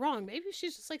everyone got her wrong? Maybe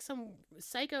she's just like some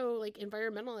psycho like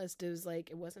environmentalist who's like,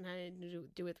 it wasn't having to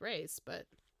do with race. But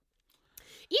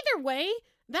either way,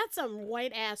 that's some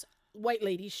white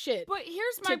lady shit. But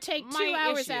here's To take 2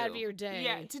 hours out of issue. your day.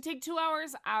 Yeah, to take 2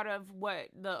 hours out of what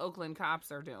the Oakland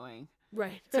cops are doing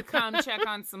Right. to come check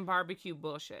on some barbecue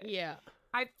bullshit. Yeah.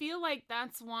 I feel like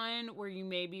that's one where you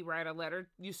maybe write a letter,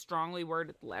 you strongly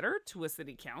worded letter to a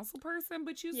city council person,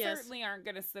 but you Yes. certainly aren't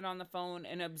going to sit on the phone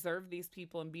and observe these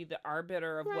people and be the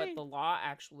arbiter of what Right. the law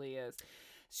actually is.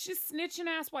 It's just snitching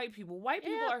ass white people. White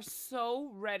people Yeah. are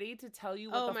so ready to tell you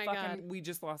what Oh the my fucking. God. We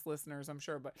just lost listeners, I'm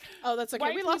sure, but Oh, that's okay.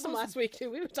 White We lost them people's- last week too.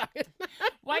 We were talking.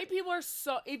 white people are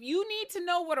so. If you need to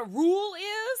know what a rule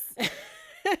is,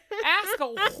 ask a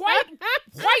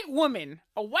white woman.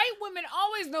 A white woman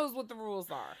always knows what the rules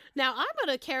are. Now I'm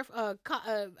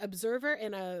a observer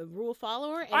and a rule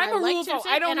follower. And I'm I a like rule to follower.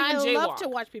 sit- I don't and even I love jaywalk. to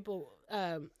watch people.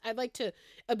 I'd like to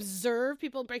observe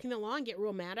people breaking the law and get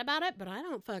real mad about it, but I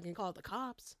don't fucking call the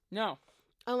cops No.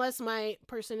 unless my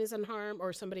person is in harm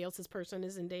or somebody else's person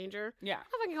is in danger. Yeah.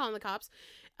 I'm fucking calling the cops.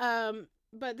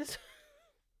 But this.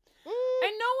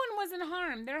 And no one was in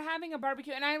harm. They're having a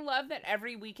barbecue. And I love that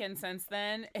every weekend since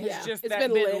then has Yeah, just it's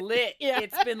been been lit. Yeah.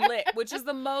 It's been lit, which is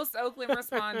the most Oakland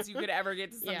response you could ever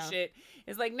get to some Yeah. shit.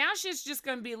 It's like, now shit's just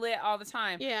going to be lit all the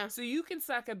time. Yeah. So you can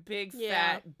suck a big Yeah.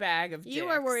 fat bag of You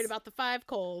dicks. are worried about the 5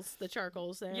 coals, the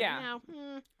charcoals there. Yeah. Now,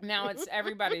 Now it's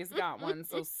everybody's got one,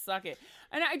 so suck it.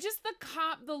 And I just,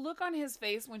 the look on his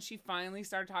face when she finally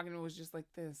started talking to him was just like,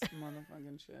 this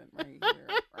motherfucking shit right here,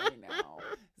 right now.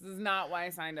 This is not why I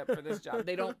signed up for this job.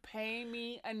 They don't pay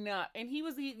me enough. And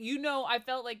I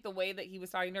felt like the way that he was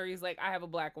talking to her, he's like, I have a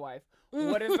black wife.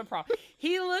 What is the problem?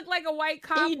 He looked like a white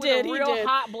cop He with did, a he real did.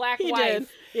 hot black He wife. did.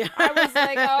 Yeah. I was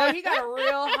like, oh, he got a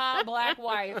real hot black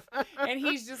wife. And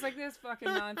he's just like, this fucking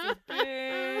nonsense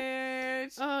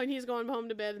bitch. Oh, and he's going home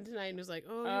to bed tonight and was like,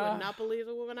 "Oh, you would not believe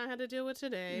the woman I had to deal with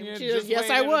today." Yeah, She goes, just "Yes,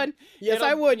 I wait, would. Yes,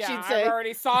 I would." Yeah, She'd say. I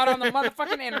already saw it on the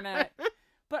motherfucking internet.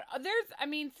 But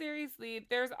seriously,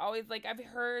 there's always, like, I've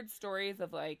heard stories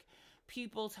of, like,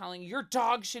 people telling your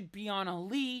dog should be on a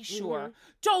leash or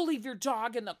don't leave your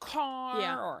dog in the car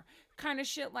or kind of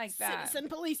shit like that. Citizen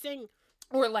policing.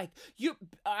 Or like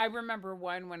I remember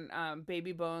one when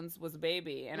Baby Bones was a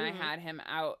baby and I had him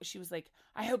out. She was like,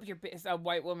 I hope a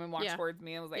white woman walked towards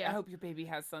me and was like, I hope your baby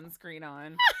has sunscreen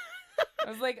on. I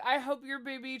was like, I hope your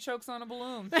baby chokes on a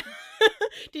balloon.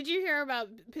 Did you hear about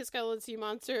Pisco and Sea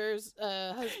Monster's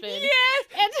husband? Yes,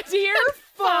 And dear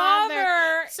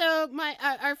father. So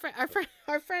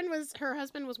our friend was, her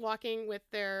husband was walking with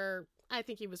their, I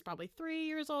think he was probably 3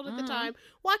 years old at the time,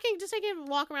 just taking a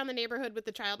walk around the neighborhood with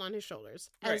the child on his shoulders,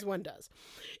 as one does.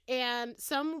 And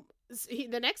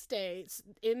the next day,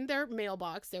 in their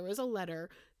mailbox, there was a letter,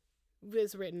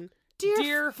 was written,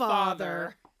 Dear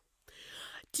Father,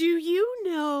 do you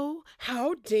know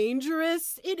how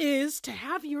dangerous it is to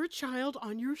have your child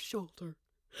on your shoulder?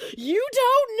 You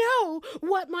don't know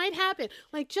what might happen.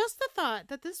 Like, just the thought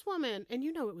that this woman, and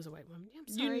you know it was a white woman. I'm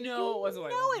sorry. You know it was a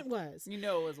white woman. It was. You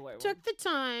know it was a white woman. Took the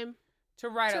time to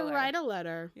write a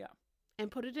letter. Yeah. And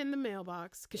put it in the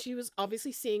mailbox because she was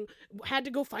obviously had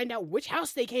to go find out which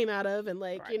house they came out of, and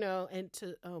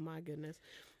oh my goodness.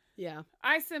 Yeah.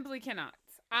 I simply cannot.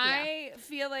 I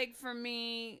feel like for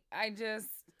me,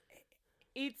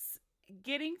 it's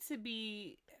getting to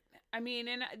be, I mean,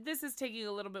 and this is taking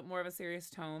a little bit more of a serious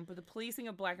tone, but the policing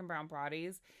of Black and brown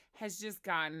bodies has just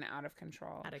gotten out of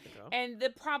control. And the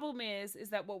problem is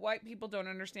that what white people don't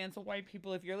understand, so white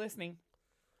people, if you're listening,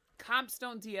 cops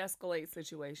don't de-escalate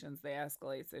situations, they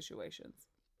escalate situations.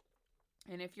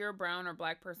 And if you're a brown or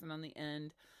Black person on the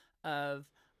end of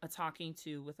a talking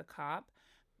to with a cop,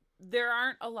 there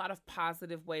aren't a lot of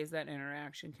positive ways that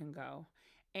interaction can go.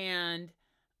 And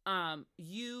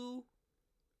you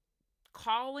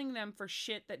calling them for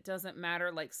shit that doesn't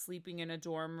matter, like sleeping in a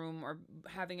dorm room or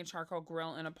having a charcoal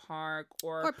grill in a park,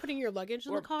 or putting your luggage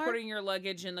in the car, putting your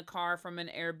luggage in the car from an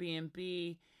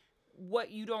Airbnb. What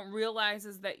you don't realize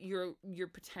is that you're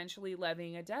potentially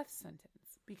levying a death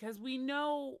sentence, because we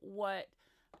know what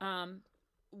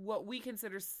we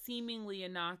consider seemingly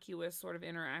innocuous sort of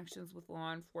interactions with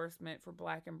law enforcement for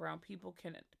Black and brown people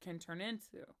can turn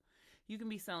into. You can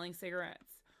be selling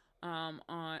cigarettes,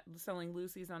 selling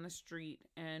Lucy's on the street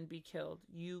and be killed.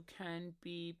 You can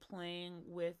be playing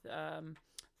with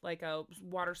like a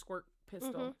water squirt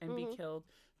pistol and be killed.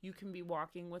 You can be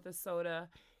walking with a soda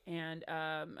and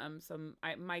some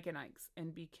Mike and Ike's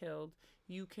and be killed.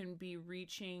 You can be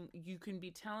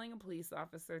telling a police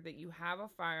officer that you have a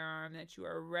firearm, that you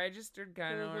are a registered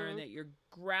gun owner, that you're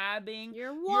grabbing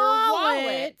your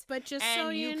wallet, but just and so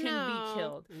you know. can be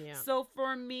killed. Yeah. So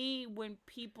for me, when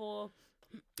people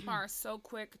are so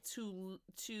quick to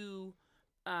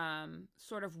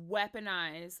sort of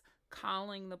weaponize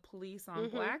calling the police on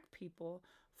Black people,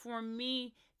 for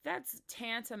me, that's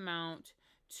tantamount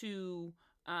to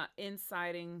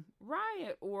inciting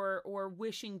riot or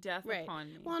wishing death upon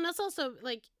me. Well, and that's also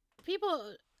like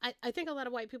people. I think a lot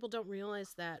of white people don't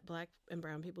realize that Black and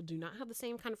brown people do not have the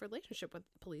same kind of relationship with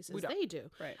police as they do.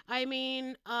 Right. I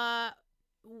mean,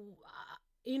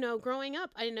 growing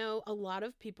up, I know a lot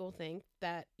of people think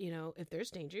that, if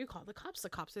there's danger, you call the cops. The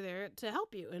cops are there to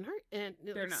help you and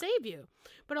save you.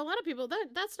 But a lot of people,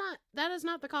 that is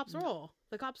not the cops' role.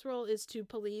 The cops' role is to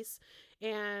police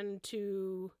and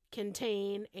to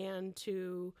contain and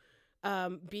to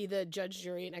be the judge,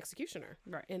 jury, and executioner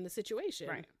in the situation.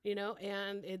 Right.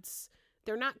 And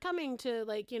they're not coming to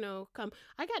come.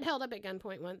 I got held up at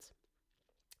gunpoint once.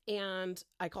 And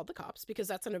I called the cops because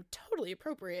that's a totally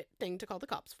appropriate thing to call the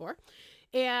cops for.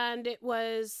 And it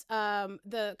was,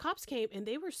 the cops came and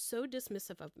they were so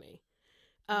dismissive of me.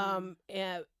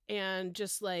 And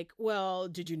just like, well,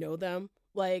 did you know them?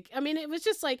 Like, I mean, it was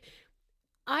just like,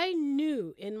 I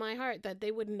knew in my heart that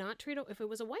they would not treat it if it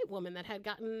was a white woman that had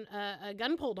gotten a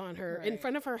gun pulled on her in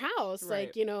front of her house.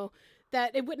 Like,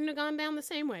 that it wouldn't have gone down the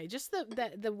same way. Just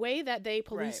the way that they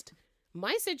policed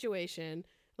my situation.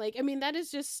 Like, I mean, that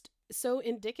is just so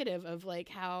indicative of like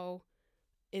how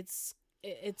it's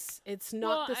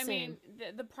not the same. I mean,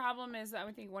 the problem is that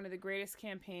I think one of the greatest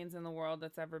campaigns in the world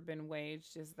that's ever been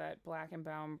waged is that Black and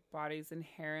brown bodies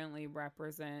inherently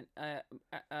represent a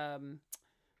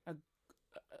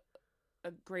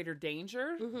greater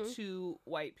danger to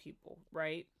white people,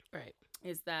 right? Right.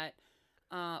 Is that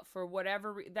for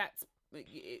whatever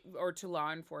or to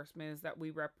law enforcement, is that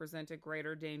we represent a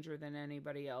greater danger than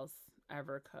anybody else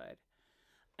ever could.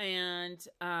 And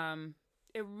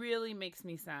it really makes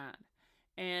me sad.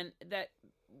 And that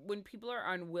when people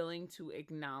are unwilling to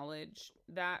acknowledge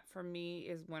that, for me,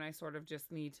 is when I sort of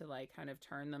just need to like kind of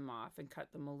turn them off and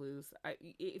cut them loose.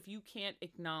 If you can't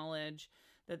acknowledge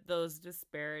that those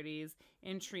disparities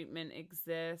in treatment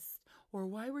exist, or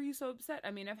why were you so upset?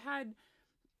 I mean,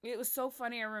 it was so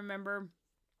funny. I remember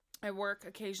I work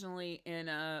occasionally in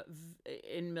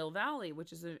Mill Valley,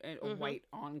 which is a white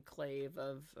enclave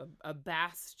of a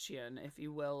bastion, if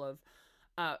you will, of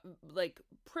like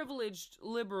privileged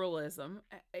liberalism,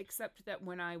 except that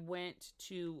when I went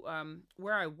to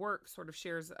where I work, sort of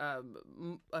shares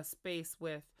a space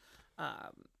with a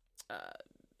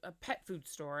pet food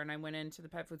store, and I went into the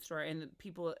pet food store, and the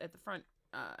people at the front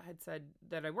had said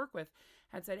that I work with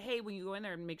had said, hey, when you go in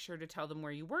there, make sure to tell them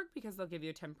where you work because they'll give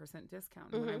you a 10%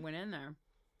 discount. And when I went in there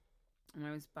and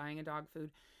I was buying a dog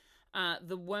food,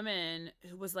 the woman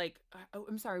who was like, oh,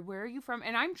 I'm sorry, where are you from?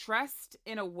 And I'm dressed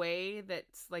in a way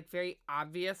that's like very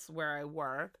obvious where I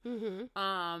work. And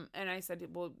I said,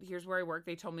 well, here's where I work.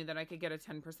 They told me that I could get a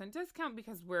 10% discount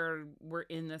because we're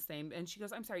in the same. And she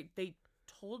goes, I'm sorry, they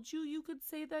told you could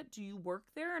say that? Do you work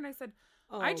there? And I said,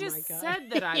 I just said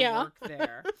that I work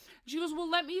there. She goes, well,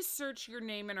 let me search your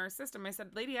name in our system. I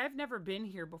said, lady, I've never been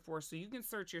here before, so you can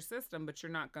search your system, but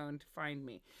you're not going to find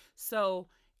me. So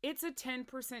it's a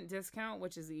 10% discount,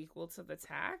 which is equal to the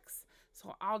tax.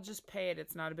 So I'll just pay it.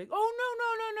 It's not a big, no.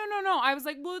 I was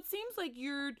like, well, it seems like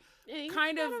you're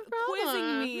kind of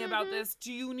quizzing me about this.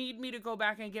 Do you need me to go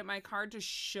back and get my card to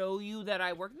show you that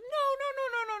I work?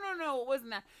 No. It wasn't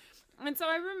that. And so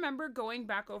I remember going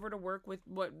back over to work with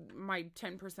what my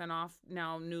 10% off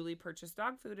now newly purchased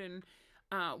dog food. And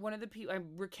one of the people, I'm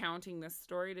recounting this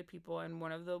story to people, and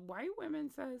one of the white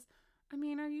women says, I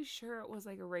mean, are you sure it was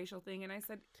like a racial thing? And I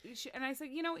said,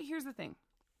 you know, here's the thing.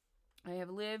 I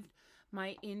have lived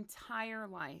my entire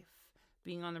life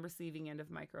being on the receiving end of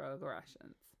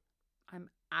microaggressions. I'm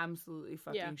absolutely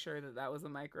fucking sure that was a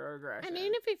microaggression. And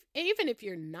even if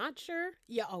you're not sure,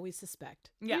 you always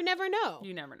suspect. Yeah. You never know.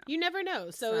 You never know. You never know.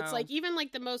 So it's like, even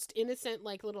like the most innocent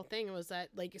like little thing was that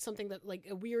like something that like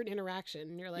a weird interaction.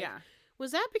 And you're like,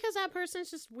 was that because that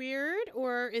person's just weird,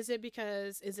 or is it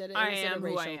a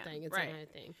racial thing? It's another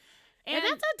thing. And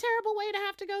that's a terrible way to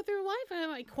have to go through life,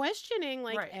 like questioning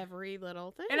like every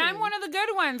little thing. And I'm one of the good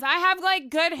ones. I have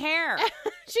like good hair.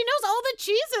 She knows all the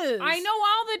cheeses. I know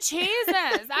all the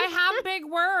cheeses. I have big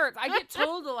words. I get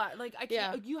told a lot. Like I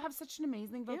can't. You have such an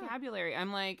amazing vocabulary.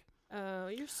 I'm like, oh,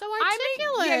 you're so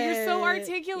articulate. You're so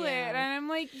articulate. And I'm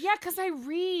like, because I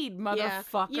read,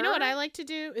 motherfucker. You know what I like to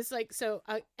do is like, so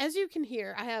as you can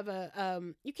hear, I have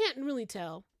you can't really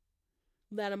tell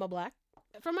that I'm a black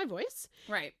from my voice.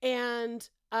 Right. And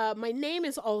my name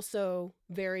is also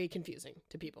very confusing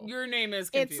to people. Your name is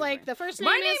confusing. It's like the first name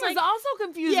my name is also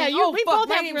confusing. Yeah, we both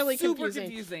have really super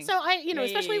confusing. So I,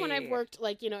 especially when I've worked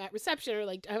like, at reception, or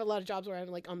like I have a lot of jobs where I'm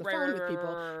like on the phone with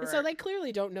people. And so they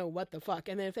clearly don't know what the fuck.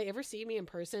 And then if they ever see me in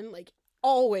person, like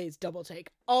always double take.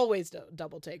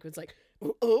 It's like,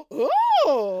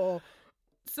 oh.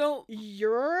 So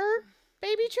you're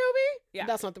Baby Chobi? Yeah.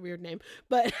 That's not the weird name.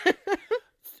 But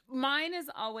mine is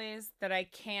always that I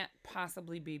can't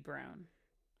possibly be brown.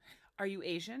 Are you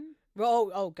Asian?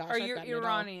 Oh gosh. Are you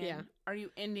Iranian? Yeah. Are you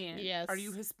Indian? Yes. Are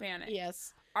you Hispanic?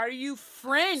 Yes. Are you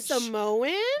French?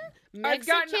 Samoan?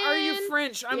 Mexican? Are you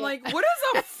French? I'm like, what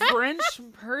is a French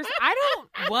person?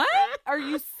 What are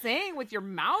you saying with your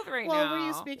mouth right now? Well, were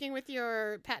you speaking with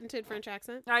your patented French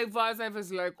accent? I was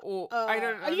like, I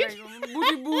don't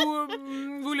know.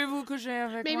 Voulez-vous coucher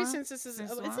avec Maybe moi? Since this is this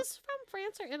from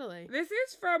France or Italy? This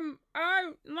is from,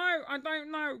 I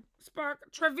don't know.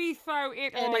 Treviso, Italy.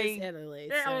 It is Italy.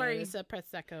 Italy. So it's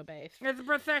a Prosecco base. It's a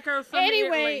Prosecco from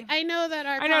Anyway, Italy. I know that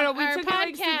our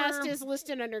podcast is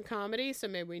listed under comedy, so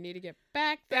maybe we need to get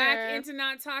back there. Back into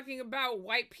not talking about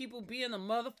white people being the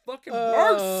motherfucking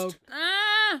worst.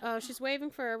 Oh, she's waving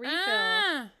for a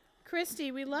refill.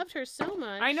 Christy, we loved her so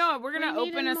much. I know. We're going to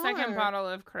open a second bottle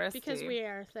of Christy. Because we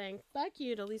are saying fuck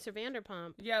you to Lisa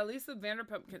Vanderpump. Yeah, Lisa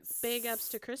Vanderpump can big ups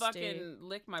to Christy. Fucking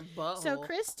lick my butthole. So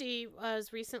Christy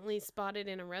was recently spotted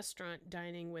in a restaurant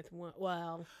dining with,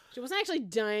 she wasn't actually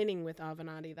dining with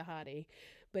Avenatti the hottie,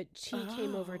 but she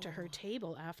came over to her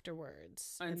table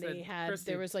afterwards. And they had,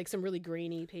 Christy, there was like some really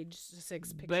grainy page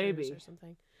 6 pictures or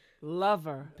something.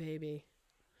 Lover. Baby.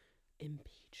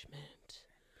 Impeachment.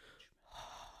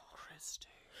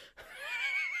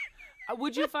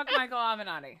 Would you fuck Michael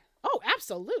Avenatti? Oh,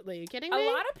 absolutely. Are you kidding me?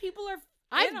 A lot of people are.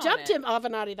 I've dubbed him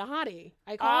Avenatti the hottie.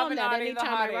 I call him that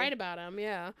anytime I write about him.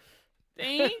 Yeah.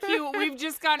 Thank you. We've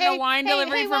just gotten a wine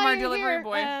delivery from our delivery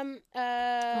boy.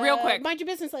 Real quick. Mind your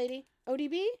business, lady.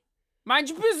 ODB? Mind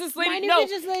your business, lady. Mind your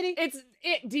business, lady. It's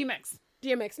DMX.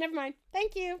 DMX. Never mind.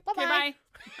 Thank you. Bye-bye.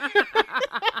 Okay,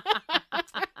 bye.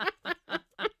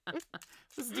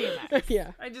 It's DMX.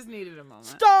 Yeah. I just needed a moment.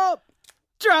 Stop.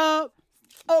 Drop.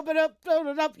 Open up,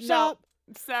 shop.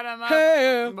 No. Set him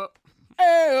up.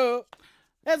 Hey,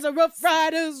 there's a Rough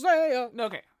Riders rail.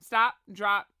 Okay, stop,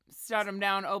 drop, shut him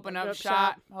down, open up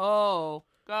shop. Oh,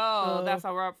 go. That's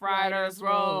how Rough Riders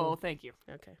roll. Thank you.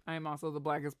 Okay. I am also the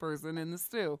blackest person in the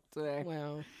stew today.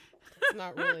 Well, it's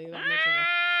not really that much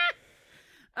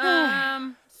of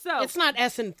a... So it's not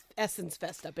Essence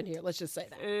Fest up in here. Let's just say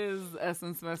that. It is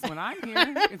Essence Fest when I'm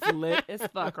here. It's lit as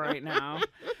fuck right now.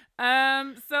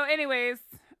 So anyways,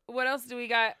 What else do we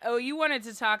got? Oh, you wanted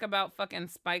to talk about fucking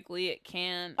Spike Lee at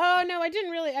Cannes. Oh no, I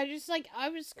didn't really. I just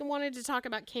wanted to talk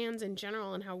about Cannes in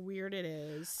general and how weird it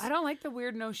is. I don't like the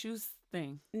weird no shoes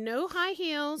thing. No high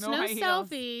heels, no high heels.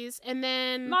 selfies, and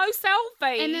then No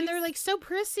selfies. And then they're like so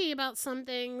prissy about some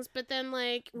things, but then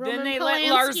like Roman then they Polanski's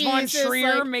let Lars von is,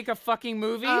 Trier like, make a fucking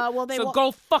movie. well, they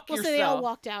go fuck well, yourself. so they all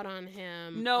walked out on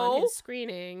him. No. on his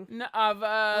screening. No, of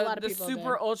lot of the people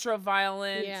super did. ultra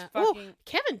violent. Yeah. Fucking... Oh,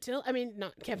 Kevin Dillon. I mean,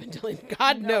 not Kevin Dillon.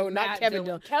 God, no, not Matt Kevin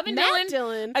Dillon. Dillon. Kevin Matt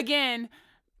Dillon. Again,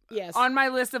 yes. on my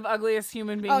list of ugliest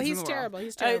human beings. Oh, in he's the terrible. World.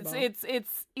 He's terrible.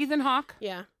 It's Ethan Hawke.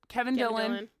 Yeah. Kevin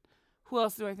Dillon. Who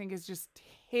else do I think is just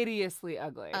hideously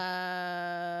ugly?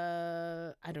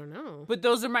 I don't know. But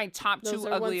those are my top Those two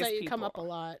are ugliest ones that people. come up a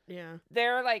lot. Yeah.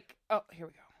 They're like, oh, here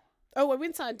we go. Oh, I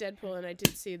went and saw Deadpool, and I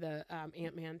did see the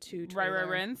Ant-Man 2 trailer. Raya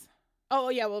Renz. Oh,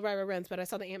 yeah, well, Raya Renz, but I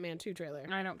saw the Ant-Man 2 trailer.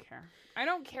 I don't care. I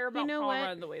don't care about know Paul what?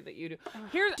 Rudd the way that you do.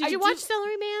 Did you watch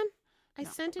Celery Man? I No,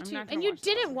 sent it I'm to you, not gonna and you watch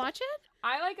Celery didn't Man. watch it?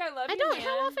 I love I you, don't. man.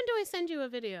 How often do I send you a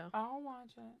video? I'll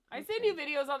watch it. I send you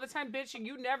videos all the time, bitch, and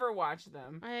you never watch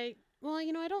them. Well,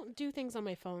 I don't do things on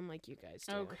my phone like you guys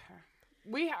do. Okay.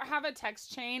 We have a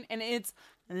text chain, and it's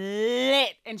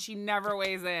lit, and she never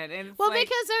weighs in. And it's Well, like,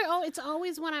 because it's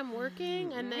always when I'm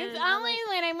working, and then it's only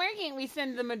when I'm working. We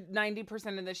send them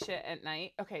 90% of the shit at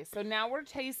night. Okay, so now we're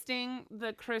tasting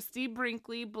the Christy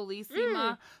Brinkley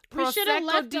Bellissima we should have Prosecco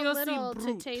left a DOC little to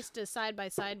Brut. taste a side by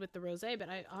side with the rosé, but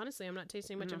I'm not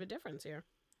tasting much of a difference here.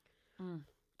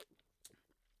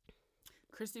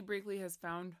 Christy Brinkley has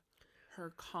found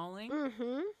her calling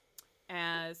Mm-hmm.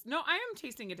 as... No, I am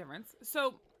tasting a difference.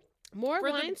 So... More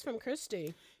For the- wines from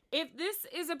Christy. If this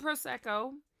is a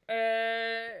Prosecco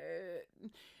that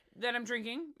I'm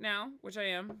drinking now, which I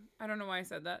am. I don't know why I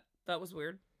said that. That was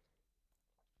weird.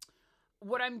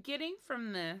 What I'm getting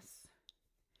from this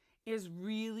is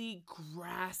really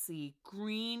grassy,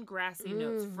 green grassy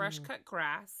notes, fresh cut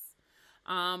grass.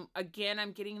 Again,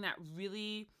 I'm getting that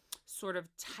really sort of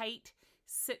tight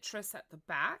citrus at the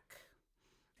back.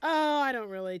 Oh, I don't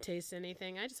really taste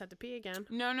anything. I just have to pee again.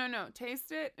 No.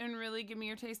 Taste it and really give me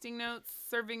your tasting notes,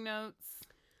 serving notes.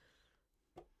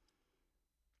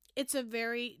 It's a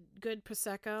very good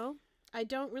Prosecco. I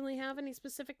don't really have any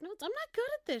specific notes. I'm not good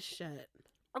at this shit.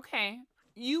 Okay.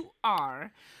 You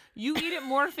are. You eat at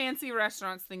more fancy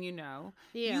restaurants than you know.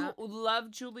 Yeah. You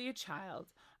love Julia Child.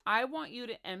 I want you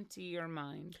to empty your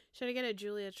mind. Should I get a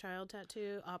Julia Child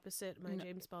tattoo opposite my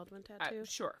James Baldwin tattoo?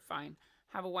 Sure, fine.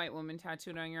 Have a white woman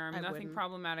tattooed on your arm. I Nothing wouldn't.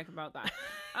 problematic about that.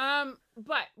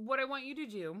 But what I want you to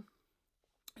do,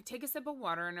 take a sip of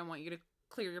water and I want you to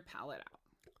clear your palate out.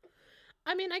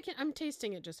 I mean, I'm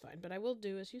tasting it just fine, but I will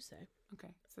do as you say.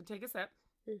 Okay, so take a sip.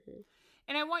 Mm-hmm.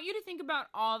 And I want you to think about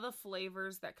all the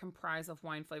flavors that comprise of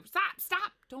wine flavors.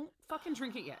 Stop! Don't fucking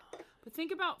drink it yet. But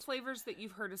think about flavors that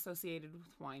you've heard associated with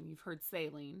wine. You've heard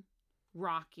saline,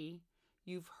 rocky.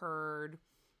 You've heard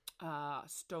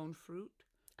stone fruit.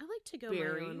 I like to go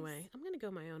berries. my own way. I'm going to go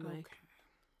my own way. Okay.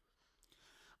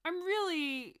 I'm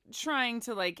really trying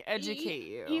to educate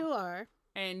you. You are.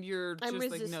 And you're just I'm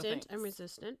resistant. no thanks. I'm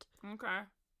resistant. Okay.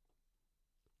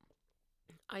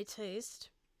 I taste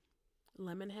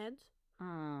lemon heads.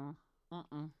 On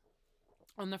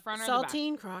the front or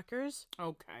Saltine crackers. the back?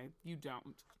 Okay, you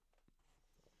don't.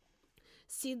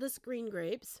 Seedless green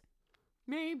grapes.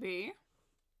 Maybe.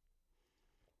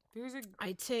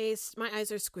 I taste, my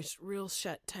eyes are squished real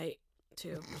shut tight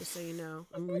too, just so you know.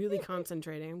 I'm really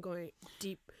concentrating. I'm going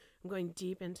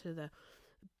deep into the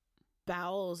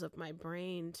bowels of my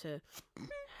brain to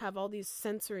have all these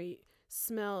sensory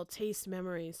smell, taste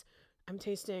memories. I'm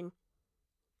tasting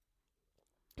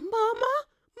Mama.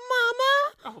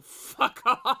 Oh, fuck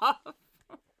off.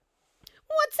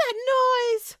 What's that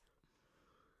noise?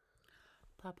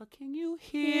 Papa, can you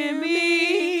hear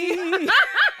me?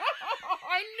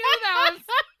 I knew that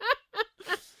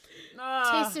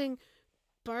was... Tasting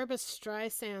Barbra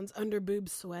Streisand's under boob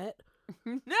sweat.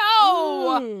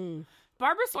 No!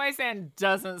 Barbra Streisand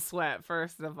doesn't sweat,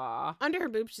 first of all. Under her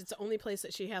boobs, it's the only place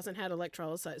that she hasn't had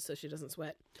electrolysis, so she doesn't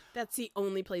sweat. That's the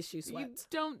only place she sweats.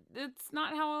 It's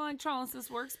not how electrolysis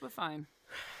works, but fine.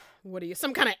 What are you,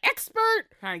 some kind of expert?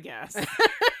 I guess.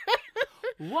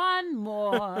 One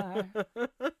more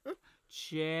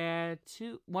chair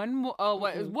to... One more... Oh,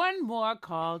 what? One more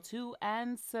call to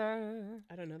answer.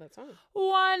 I don't know that song.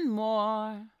 One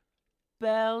more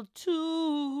bell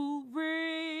to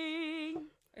ring.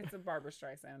 It's a Barbra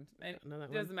Streisand. It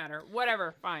doesn't matter.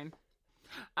 Whatever. Fine.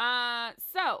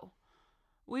 So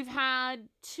we've had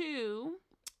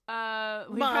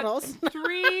bottles.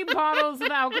 3 bottles of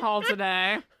alcohol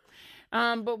today.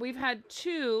 But we've had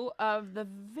 2 of the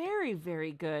very,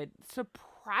 very good,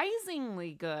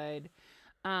 surprisingly good.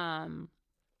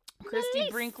 Christy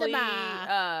Brinkley,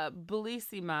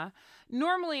 Bellissima.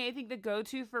 Normally, I think the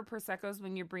go-to for Prosecco's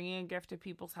when you're bringing a gift to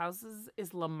people's houses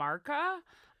is La Marca.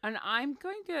 And I'm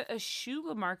going to eschew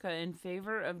La Marca in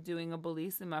favor of doing a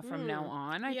Bellissima from now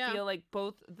on. I feel like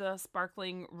both the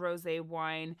sparkling rosé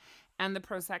wine and the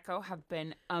Prosecco have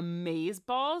been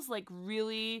amazeballs. Like,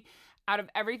 really, out of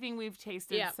everything we've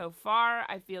tasted so far,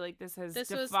 I feel like this has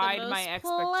defied my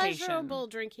expectation. Pleasurable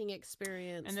drinking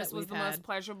experience. And this was the most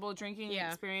pleasurable drinking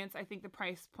experience. I think the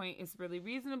price point is really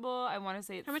reasonable. I want to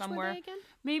say it's somewhere How much were they again?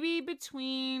 Maybe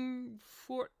between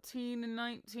 14 and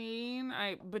 19.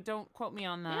 But don't quote me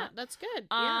on that. Yeah, that's good.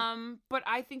 But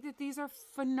I think that these are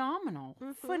phenomenal.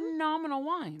 Phenomenal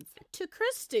wines. To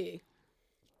Christy.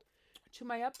 To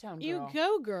my uptown girl. You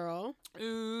go, girl.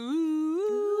 Ooh.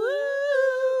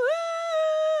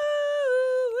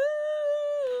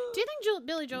 Do you think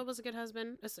Billy Joel was a good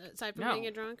husband, aside from being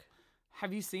a drunk?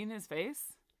 Have you seen his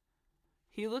face?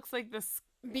 He looks like this...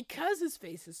 Because his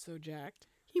face is so jacked,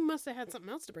 he must have had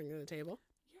something else to bring to the table.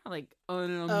 Yeah, like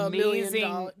an amazing...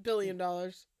 $1 billion.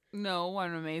 No,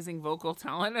 an amazing vocal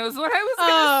talent is what I was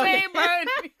going to say, but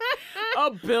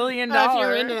 $1 billion. If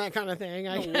you're into that kind of thing,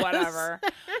 I guess. Whatever.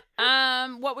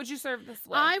 What would you serve this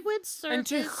with? I would serve and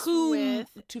to this whom?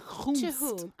 with... To whom? To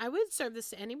whom? I would serve this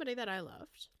to anybody that I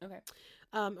loved. Okay.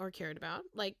 Or cared about.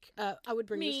 Like, I would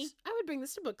bring this. I would bring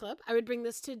this to book club. I would bring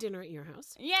this to dinner at your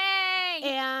house. Yay!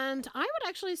 And I would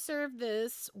actually serve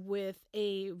this with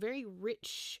a very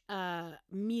rich,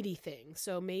 meaty thing.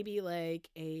 So maybe like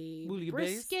a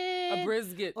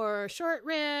brisket, or a short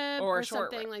rib, or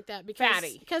something like that.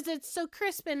 Because it's so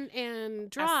crisp and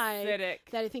dry, acidic,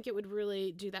 that I think it would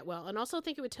really do that well. And also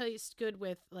think it would taste good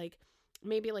with like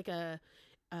maybe like a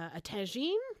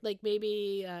tagine, like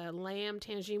maybe a lamb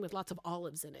tagine with lots of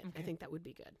olives in it. Okay. I think that would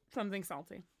be good. Something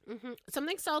salty. Mm-hmm.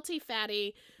 Something salty,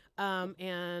 fatty,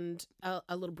 and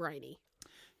a little briny.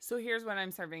 So here's what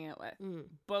I'm serving it with.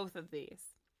 Both of these.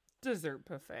 Dessert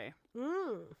buffet.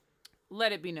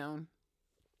 Let it be known,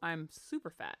 I'm super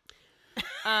fat.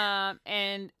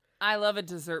 And I love a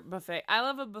dessert buffet. I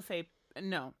love a buffet.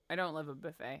 No, I don't love a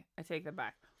buffet. I take that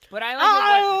back. But I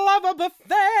love a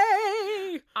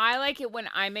buffet. I like it when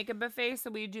I make a buffet.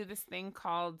 So we do this thing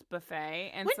called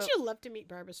buffet. And wouldn't you love to meet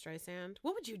Barbra Streisand?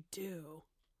 What would you do?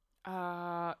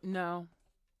 No.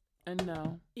 And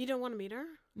no. You don't want to meet her?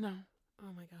 No.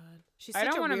 Oh my God. She's such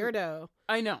a weirdo.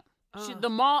 I know. The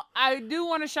mall. I do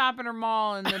want to shop in her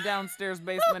mall in the downstairs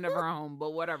basement of her home,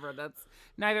 but whatever. That's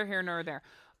neither here nor there.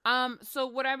 So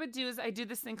what I would do is I do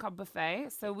this thing called buffet.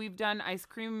 So we've done ice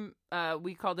cream.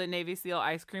 We called it Navy SEAL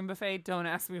ice cream buffet. Don't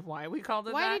ask me why we called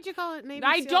it that. Why did you call it Navy SEAL?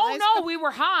 I don't know. Cream? We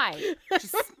were high.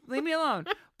 Just leave me alone.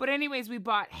 But anyways, we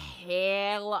bought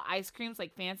hella ice creams,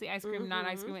 like fancy ice cream, not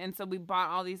ice cream. And so we bought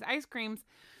all these ice creams.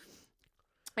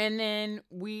 And then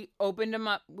we opened them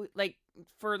up, like,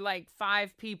 for, like,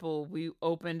 5 people, we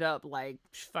opened up, like,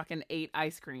 fucking 8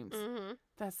 ice creams.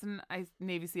 That's an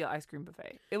Navy SEAL ice cream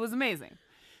buffet. It was amazing.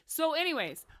 So,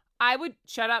 anyways, I would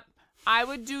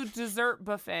do dessert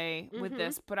buffet with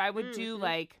this, but I would do,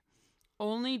 like,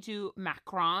 only do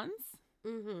macarons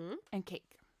and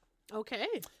cake. Okay.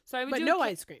 So I would do no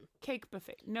ice cream. Cake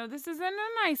buffet. No, this isn't an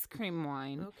ice cream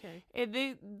wine. Okay.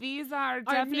 These are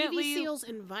definitely... Are Navy SEALs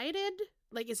invited?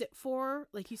 Like, is it for,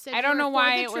 like you said, I don't know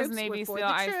why it was Navy SEAL.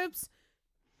 SEAL. Troops.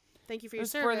 Thank you for your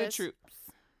service. For the troops.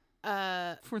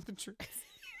 For the troops.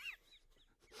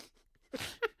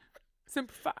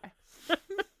 Simplify.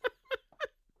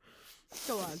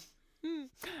 Go on.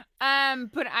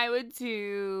 But I would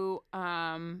do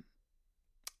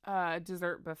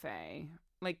dessert buffet.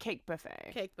 Like cake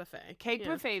buffet. Cake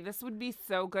buffet. This would be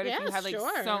so good if you had like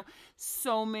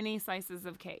so many slices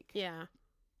of cake. Yeah.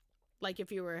 Like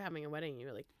if you were having a wedding, you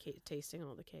were like tasting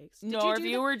all the cakes. If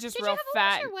you were just real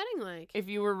fat. What was your wedding like? If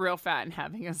you were real fat and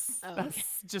having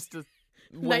just a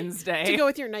Wednesday. To go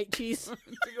with your night cheese. To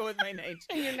go with my night cheese.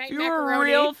 And your night if you macaroni. were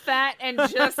real fat and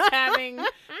just having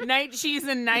night cheese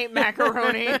and night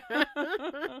macaroni.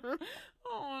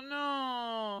 Oh,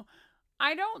 no.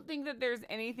 I don't think that there's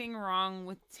anything wrong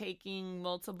with taking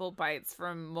multiple bites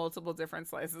from multiple different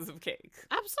slices of cake.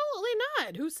 Absolutely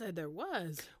not. Who said there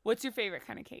was? What's your favorite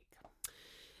kind of cake?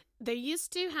 They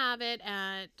used to have it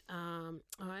at, I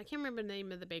can't remember the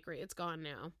name of the bakery. It's gone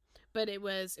now. But it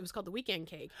was called the Weekend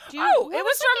Cake. It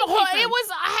was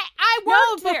I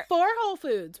worked there. Before Whole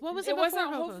Foods. What was it? It before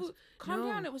wasn't Whole Foods. Calm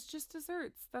down. It was just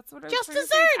desserts. That's what I was just trying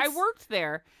desserts. to say. I worked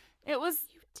there. It was.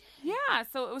 You Yeah,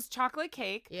 so it was chocolate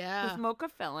cake Yeah. with mocha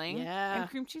filling Yeah. and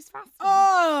cream cheese frosting.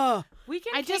 Oh,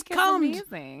 Weekend I cake just is cummed.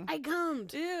 amazing. I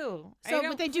cummed. Ew. So,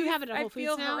 but they do have it at I Whole Foods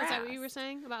feel now. Is that what you were harassed.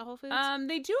 saying about Whole Foods?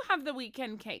 They do have the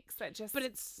weekend cakes that just. but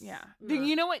it's Yeah. not-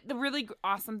 You know what? The really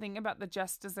awesome thing about the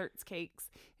Just Desserts cakes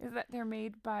is that they're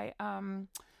made by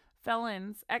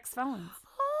ex-felons.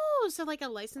 Oh, so like a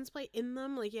license plate in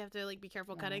them? Like you have to like be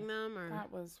careful Yeah. cutting them, or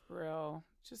That was real.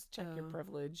 Just check your Oh.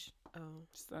 privilege, oh,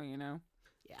 just so you know.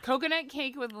 Yeah. Coconut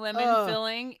cake with lemon Ugh.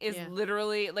 filling is Yeah.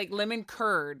 literally like lemon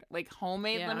curd, like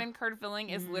homemade Yeah. lemon curd filling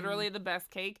is Mm. literally the best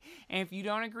cake. And if you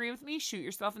don't agree with me, shoot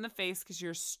yourself in the face because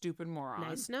you're a stupid moron.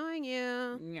 nice knowing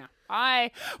you. Yeah.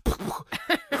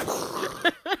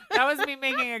 That was me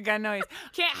making a gun noise.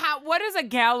 What does a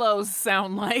gallows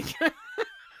sound like?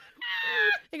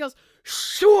 He goes,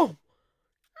 shoo.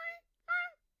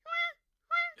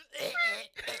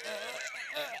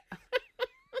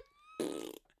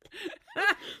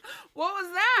 What was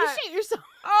You that? shit yourself.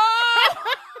 Oh!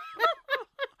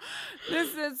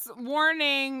 This is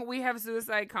warning. We have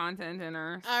suicide content in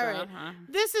our All stuff, right. huh?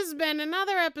 This has been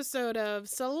another episode of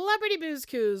Celebrity Booze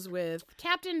Coos with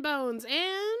Captain Bones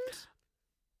and.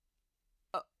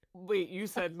 Wait, you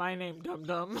said my name, Dum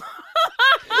Dum.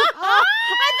 Oh,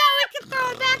 I thought we could throw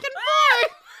it back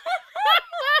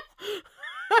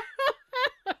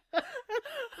and forth.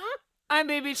 I'm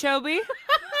Baby Choby.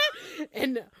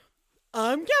 And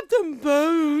I'm Captain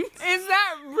Bones. Is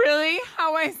that really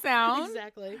how I sound?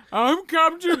 Exactly. I'm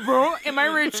Captain Bone. Am I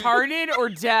retarded or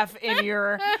deaf in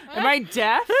your... Am I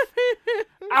deaf?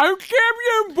 I'm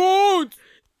Captain Bones.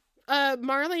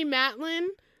 Marley Matlin,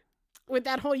 with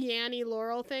that whole Yanni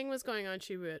Laurel thing was going on,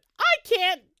 she would, I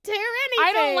can't tear anything.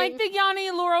 I don't like the Yanni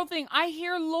Laurel thing. I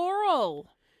hear Laurel.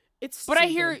 It's But I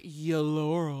stupid. hear ya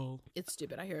Laurel. It's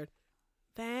stupid. I heard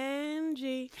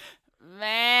Vanjie.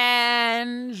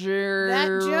 Vanger.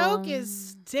 That joke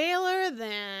is staler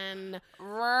than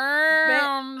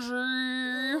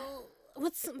Vanger.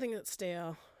 what's something that's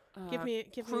stale? Give me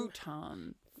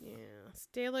Crouton. yeah,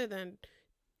 staler than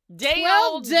Day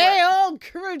 12 day old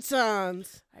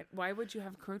croutons. Why would you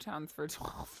have croutons for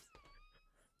 12?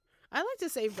 I like to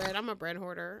save bread. I'm a bread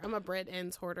hoarder. I'm a bread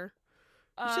ends hoarder.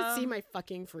 You should see my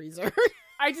fucking freezer.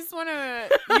 I just want to.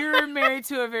 You're married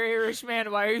to a very rich man.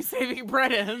 Why are you saving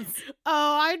bread ends?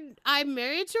 Oh, I'm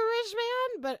married to a rich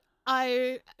man, but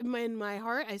in my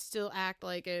heart, I still act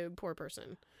like a poor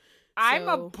person. I'm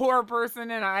a So- poor person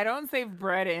and I don't save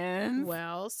bread ends.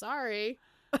 Well, sorry.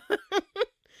 There's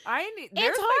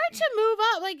It's hard to move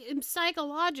up, like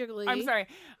psychologically. I'm sorry.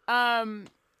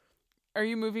 Are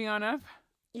you moving on up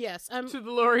Yes, I'm to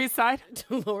the Lower East Side?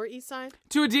 to Lower East Side.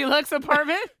 To a deluxe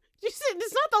apartment? You said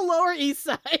it's not the Lower East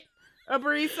Side.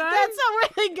 Upper East Side? That's not where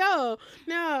they go.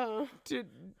 No,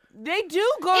 They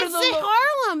do go it's to the. in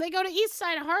Harlem. They go to East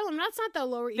Side of Harlem. That's not the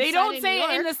Lower East They Side. don't in say New it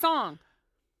in York. the song.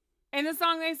 In the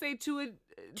song, they say to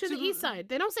the East Side.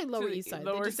 They don't say Lower the East Side.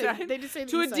 Lower they just Side. Say, they just say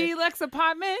the To a East Side. deluxe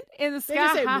apartment in the They sky.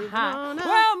 just say, Ha, moving ha. on up.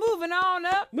 Well, moving on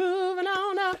up Moving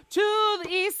on up. to the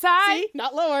east side. See,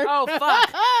 not lower. Oh, fuck.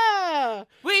 fuck.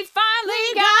 We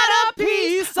finally got a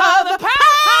piece of